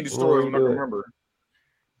continue the story. I'm not remember.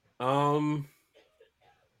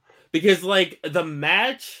 Because like the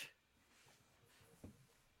match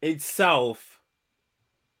itself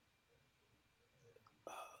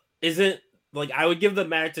isn't like I would give the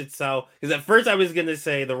match itself, because at first I was gonna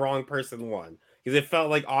say the wrong person won because it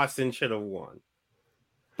felt like Austin should have won.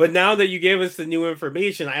 But now that you gave us the new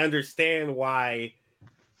information, I understand why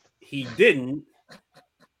he didn't.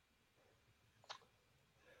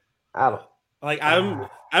 I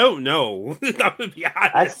don't know. I'm gonna be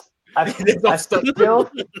honest. I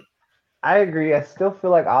agree. I still feel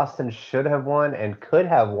like Austin should have won and could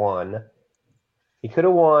have won. He could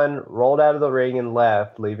have won, rolled out of the ring and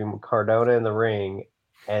left, leaving Cardona in the ring,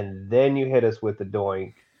 and then you hit us with the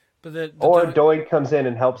Doink. But Doink comes in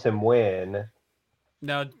and helps him win.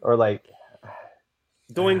 No. Or like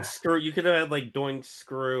Doink screw. You could have had like Doink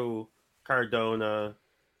screw Cardona.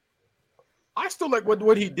 I still like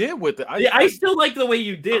what he did with it. I still like the way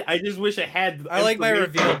you did. I just wish it had. I like my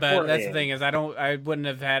reveal better. That's the thing, is I wouldn't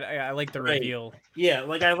have had. I like the reveal. Yeah,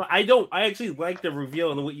 like I actually like the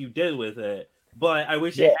reveal and what you did with it, but I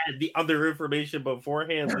wish it had the other information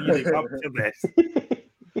beforehand leading up to this.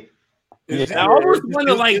 I almost want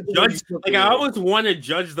to judge. Like I almost want to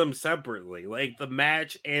judge them separately, like the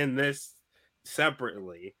match and this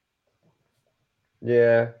separately.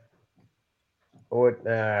 Yeah. What?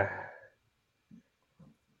 I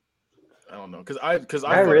don't know, because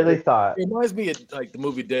I really thought it reminds me of like the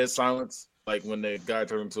movie Dead Silence. like when the guy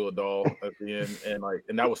turned into a doll at the end,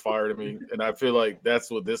 and that was fire to me. And I feel like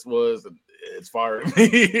that's what this was. And it's fire to me.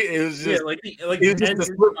 It was just the just end a is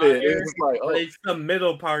split bit. fire, It was just like, but it's the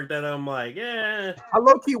middle part that I'm like, yeah. I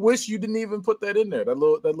low key wish you didn't even put that in there. That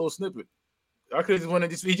little snippet. I could just went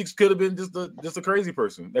and he just could have been just a crazy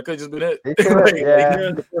person. That could have just been it. He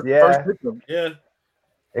could've- yeah. First victim. Yeah.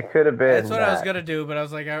 It could have been. That's what I was that. gonna do, but I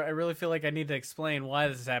was like, I really feel like I need to explain why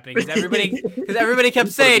this is happening because everybody kept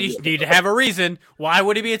saying you need to have a reason. Why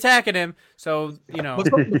would he be attacking him? So But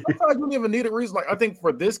sometimes you don't even need a reason. Like I think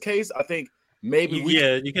for this case, I think maybe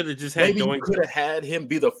You could have just had maybe you Doink. could have had him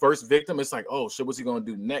be the first victim. It's like, oh shit, what's he gonna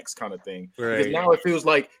do next, kind of thing. Right. Because now it feels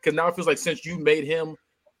like since you made him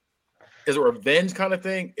as a revenge kind of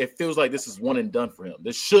thing, it feels like this is one and done for him.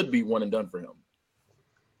 This should be one and done for him.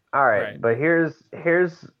 All right, Right. but here's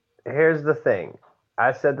the thing.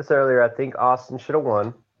 I said this earlier. I think Austin should have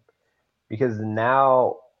won because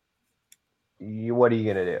now, what are you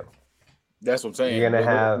gonna do? That's what I'm saying. You're gonna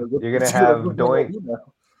have Doink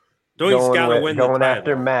Doink's got to win the going title.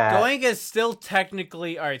 after Matt. Doink is still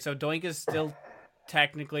technically all right. So Doink is still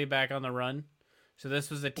technically back on the run. So this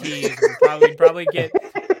was a tease. We'll probably get.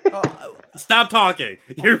 Oh, Stop talking.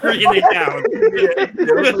 You're bringing it down.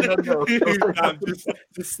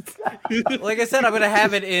 like I said, I'm gonna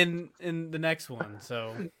have it in the next one.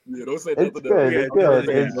 So Yeah, don't say It's nothing. good.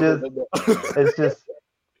 It's good. It's just.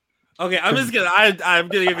 Okay, I'm just gonna. I'm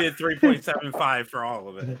gonna give you a 3.75 for all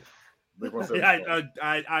of it.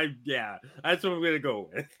 Yeah, that's what I'm gonna go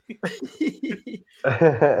with.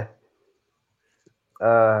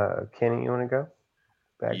 Kenny, you want to go?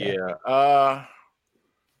 Back up. Yeah.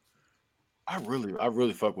 I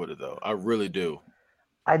really fuck with it though. I really do.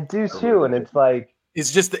 I do too, and it's like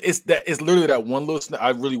It's just it's literally that one little. I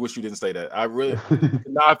really wish you didn't say that. I really.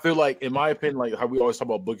 Now I feel like, in my opinion, like how we always talk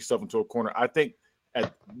about book yourself into a corner. I think,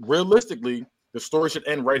 realistically, the story should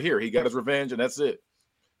end right here. He got his revenge, and that's it.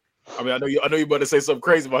 I mean, I know you about to say something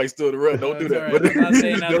crazy about he's still in the run. Don't do that. All right. I'm not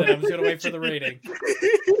saying nothing. I'm just gonna wait for the rating.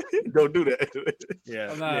 Don't do that.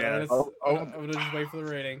 Yeah, I'm not. yeah. I'm gonna just wait for the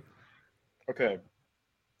rating. Okay.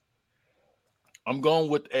 I'm going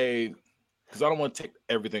with because I don't want to take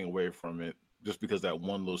everything away from it just because that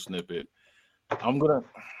one little snippet. I'm gonna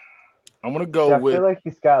go I with. feel like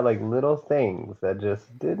he's got like little things that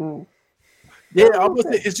just didn't. Yeah, I would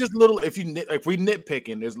say it's just little. If we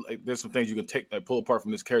nitpicking, there's some things you can take pull apart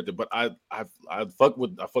from this character. But I fuck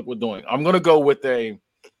with doing. I'm gonna go with a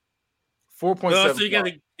 4.7. Well, so you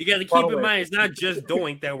gotta keep By the in way- mind it's not just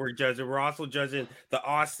Doink that we're judging. We're also judging the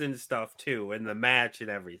Austin stuff too, and the match and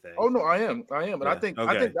everything. Oh no, I am, and I Yeah, think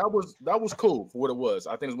okay. that was cool for what it was.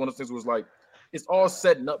 I think it's one of those things was like it's all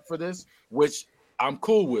setting up for this, which I'm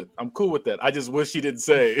cool with. I'm cool with that. I just wish he didn't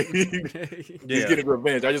say he's Yeah. getting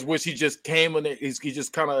revenge. I just wish he just came and he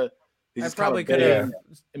just kind of. I probably could Yeah. have. And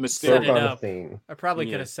Set mysterious. it on the up. scene. I probably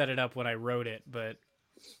Yeah. could have set it up when I wrote it, but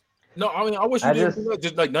No, I mean I wish you I didn't just- do that.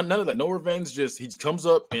 Just like none of that. No revenge. Just he comes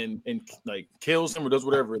up and like kills him or does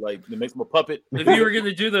whatever. Like it makes him a puppet. If you were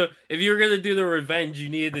gonna do the revenge, you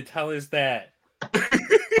needed to tell us that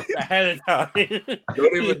ahead of time.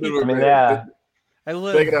 Don't even do I mean, revenge. yeah. I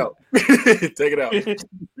Take it out. Take it out.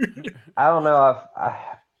 I don't know.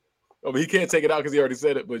 Oh, but he can't take it out because he already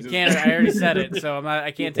said it. But you just, can't. I already said it, so I'm not.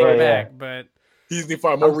 I can't take Yeah, it yeah. back. But he needs to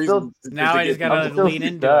find more I'm reasons. now I just gotta I'm still lean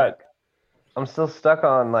into stuck. it. I'm still stuck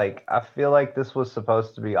on like I feel like this was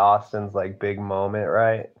supposed to be Austin's like big moment,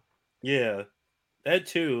 right? Yeah, that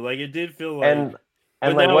too. Like it did feel like. And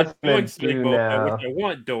but like now what's it's gonna Doink's big do moment, now? which I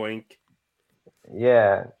want Doink.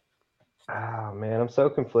 Yeah. Oh man, I'm so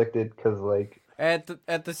conflicted because like At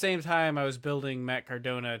the same time, I was building Matt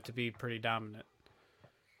Cardona to be pretty dominant.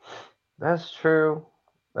 that's true.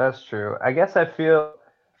 That's true. I guess I feel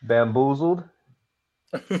bamboozled.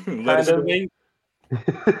 Let Kind us of. know.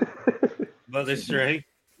 Leather string.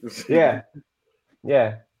 Yeah.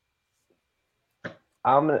 Yeah.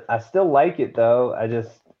 I still like it though.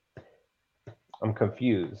 I'm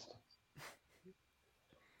confused.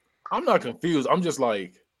 I'm not confused. I'm just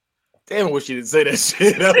like, damn, I wish you didn't say that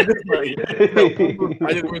shit. I'm just like,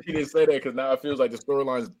 I just wish you didn't say that because now it feels like the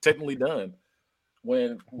storyline is technically done.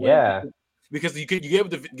 When Yeah. because you gave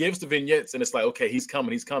us the vignettes and it's like, okay, he's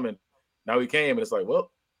coming. Now he came and it's like,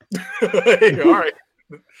 well, all right.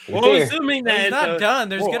 Well, Here. assuming But that it's not done.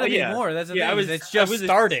 There's well, gonna be yeah. more. That's the Yeah, thing. I was- It's I just was-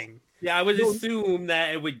 starting. Yeah, I would assume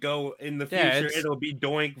that it would go in the future. Yeah, it's- It'll be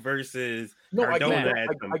Doink versus No, I get Cardona that. at I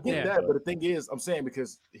some get point. that, but the thing is, I'm saying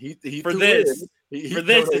because he For threw this- in, he For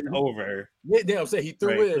this, threw it's in- over. Yeah, I'm saying he threw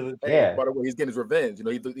Right. in. Hey, Yeah. by the way, he's getting his revenge. You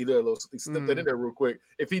know, he did a little. He slipped that in there real quick.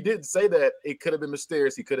 If he didn't say that, it could have been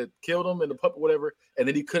mysterious. He could have killed him in the puppet, whatever, and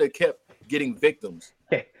then he could have kept getting victims.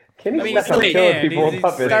 Kenny's I mean, not he still killing can. people with He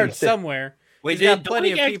puppets. starts somewhere. Wait, He's got did plenty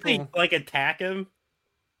Doink of actually people. like attack him?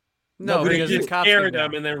 No, No, because he the just cops came scared down.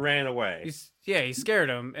 him and then ran away. He scared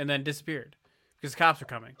him and then disappeared because the cops are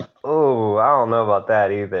coming. Oh, I don't know about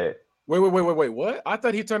that either. Wait, what? I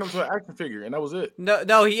thought he turned into an action figure, and that was it.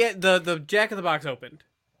 No, he had the Jack in the Box opened,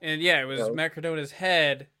 and yeah, it was Yeah. Matt Cardona's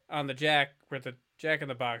head on the Jack with the Jack in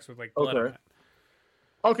the Box with like blood on Okay. it.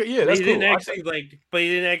 Okay, yeah, But that's he cool. didn't actually but he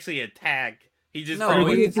didn't actually attack. He just No, pretty we,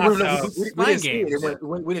 much he- didn't, popped out. mind we didn't see it. games.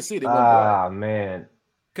 We didn't see it. It went black. Ah, man.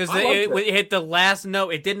 Because I like that. it hit the last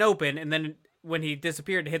note. It didn't open, and then when he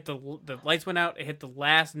disappeared, it hit the lights went out. It hit the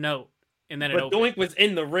last note, and then it But opened. Doink was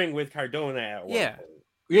in the ring with Cardona at one Yeah. point.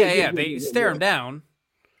 Yeah. They stare him down.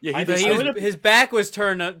 Yeah, I he But did. I would've- his back was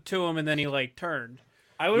turned to him, and then he like turned.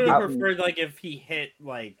 I would I- have preferred like if he hit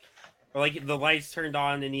like or like the lights turned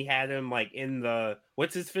on and he had him like in the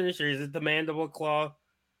what's his finisher? Is it the mandible claw?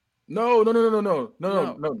 No. No.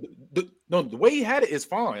 The way he had it is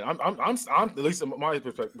fine. I'm at least in my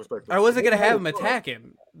perspective. I wasn't gonna have him He did- attack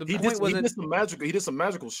him. The He point did, wasn't he did some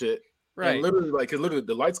magical shit. right. And literally, like, 'cause literally,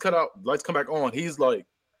 the lights cut out, lights come back on. He's like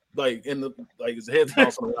in the his head's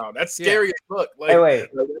bouncing around. That's Yeah. scary as fuck. Like, Hey, wait.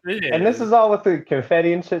 It And this is all with the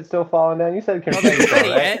confetti and shit still falling down. You said No, confetti, the confetti,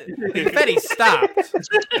 right? the confetti stopped.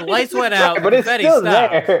 The lights went out. But the it's confetti still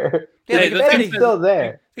stopped. there. Yeah, Hey, the the confetti. Confetti's still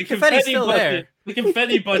there. The confetti's still there. The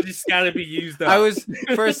confetti budget's got to be used up. I was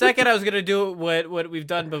for a second. I was gonna do what we've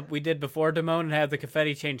done, but we did before Damone and have the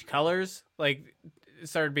confetti change colors. Like it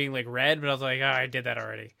started being like red, but I was like, oh, I did that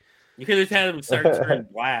already. You could have had him start turning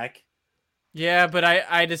black. Yeah, but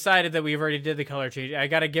I decided that we've already did the color change. I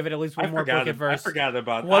got to give it at least one more book at I verse. forgot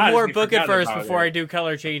about One more honestly book at forgot verse about before it. I do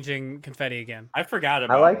color changing confetti again. I forgot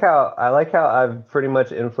about. I like how I've pretty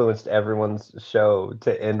much influenced everyone's show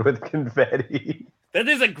to end with confetti. That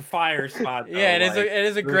is a fire spot. Though, Yeah, like, it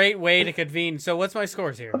is a great way to convene. So what's my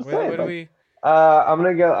scores here? I'm What saying, do like- we? I'm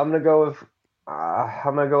gonna go with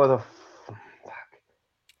I'm gonna go with a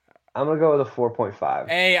I'm gonna go with a 4.5.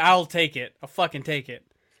 Hey, I'll take it. I'll fucking take it.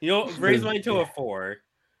 You know, raise mine to a 4.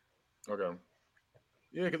 okay.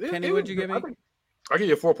 Yeah, because Kenny, what'd you give me? I give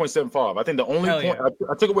you a 4.75. I think the only Hell point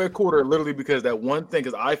I took away a quarter literally because that one thing,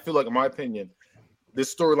 because I feel like, in my opinion,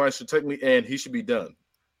 this storyline should technically end. He should be done,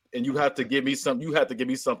 and you have to give me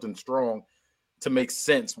something strong to make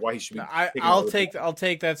sense why he should be. taken I'll over.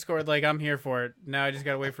 take that score. Like I'm here for it. Now I just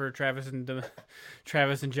gotta wait for Travis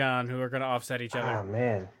and John, who are gonna offset each Oh other.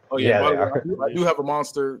 man. Oh yeah, Yeah, by the they way, are. I do have a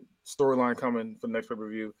monster storyline coming for the next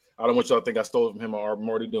pay-per-view. I don't want y'all to think I stole it from him. I'm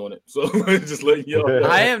already doing it, so just letting y'all know.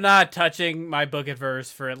 I am not touching my book at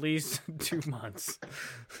verse for at least 2 months.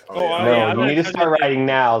 Oh, yeah. No, I'm you not need to touching start it. writing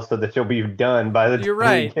now so that you'll be done by the time You're we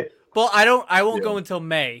right. get- Well, I won't Yeah. go until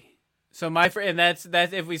May. So and that's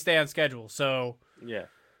if we stay on schedule. So Yeah,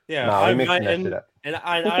 yeah. No, we I'm mixing not- that and, shit up. and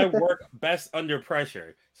I work best under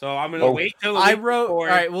pressure, so I'm gonna Oh. wait till the I week wrote. before.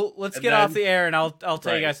 All right, well, let's and get off then- the air, and I'll tell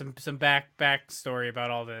you Right. guys some backstory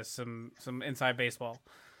about all this, some inside baseball.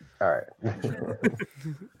 All right.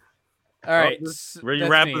 All right, ready to that's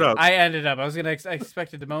wrap me. it up. I ended up. I was I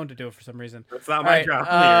expected Damone to do it for some reason. That's not All my right,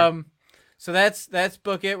 job. so that's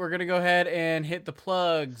book it. We're gonna go ahead and hit the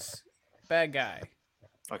plugs. Bad guy.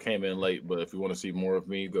 I came in late, but if you want to see more of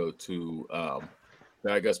me, go to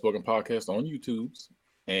Bad Guy Spoken Podcast on YouTube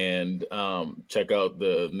and check out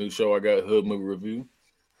the new show I got, Hood Movie Review.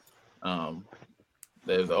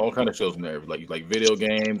 There's all kind of shows in there, like video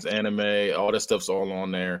games, anime, all that stuff's all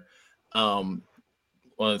on there.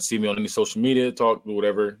 Want to see me on any social media, talk,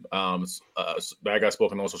 whatever. Bad Guy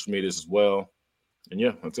Spoken on social medias as well. And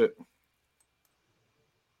yeah, that's it.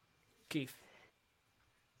 Keith.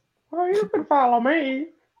 Well, you can follow me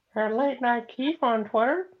at Late Night Keith on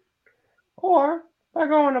Twitter, or by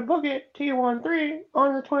going to Book It T13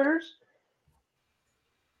 on the Twitters,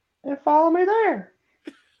 and follow me there.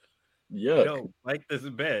 Yeah. I don't like this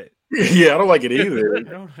bit. Yeah, I don't like it either. I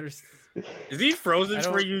don't understand. Is he frozen I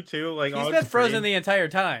don't- for you too? Like He's on been frozen screen? the entire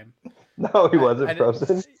time. No, he wasn't I didn't-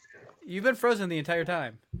 frozen. You've been frozen the entire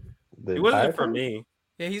time. The He wasn't entire for time? me.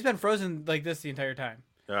 Yeah, he's been frozen like this the entire time.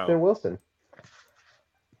 No. Ben Wilson.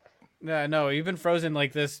 No, you've been frozen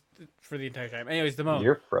like this for the entire time. Anyways, Damone.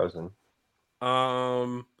 You're frozen.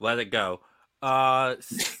 Let it go. Like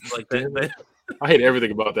that. I hate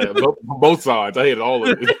everything about that. Both sides. I hate all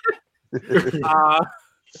of it.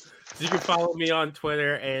 So you can follow me on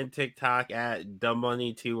Twitter and TikTok at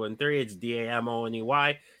DaMoney213. It's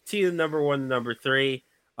DAMONEY. T the number 1, number 3.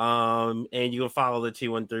 And you can follow the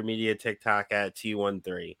T13 Media TikTok at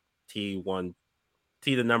T13. T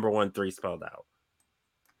the number 13 spelled out.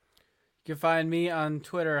 You can find me on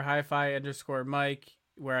Twitter, hi-fi_Mike,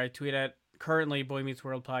 where I tweet at currently Boy Meets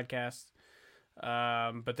World podcast.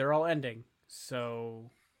 but they're all ending, so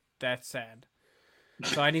that's sad.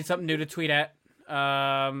 So I need something new to tweet at.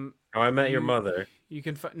 How I Met Your Mother. You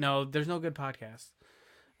can no, there's no good podcast.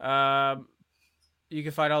 You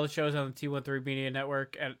can find all the shows on the T13 Media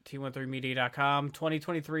Network at t13media.com.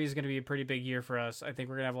 2023 is going to be a pretty big year for us. I think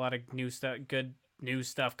we're going to have a lot of new stuff, good new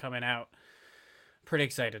stuff coming out. Pretty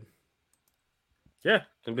excited. Yeah,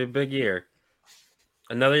 it's going to be a big year.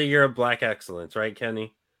 Another year of Black excellence, right,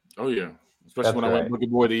 Kenny? Oh, yeah. Especially when I went Boogie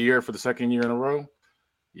Boy of the Year for the second year in a row.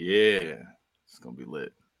 Yeah, it's going to be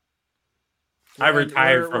lit. I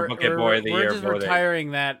retired from Boogie Boy of the Year. We're just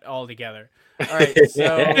retiring that altogether. All right,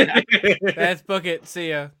 so that's Book It.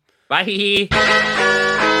 See ya. Bye.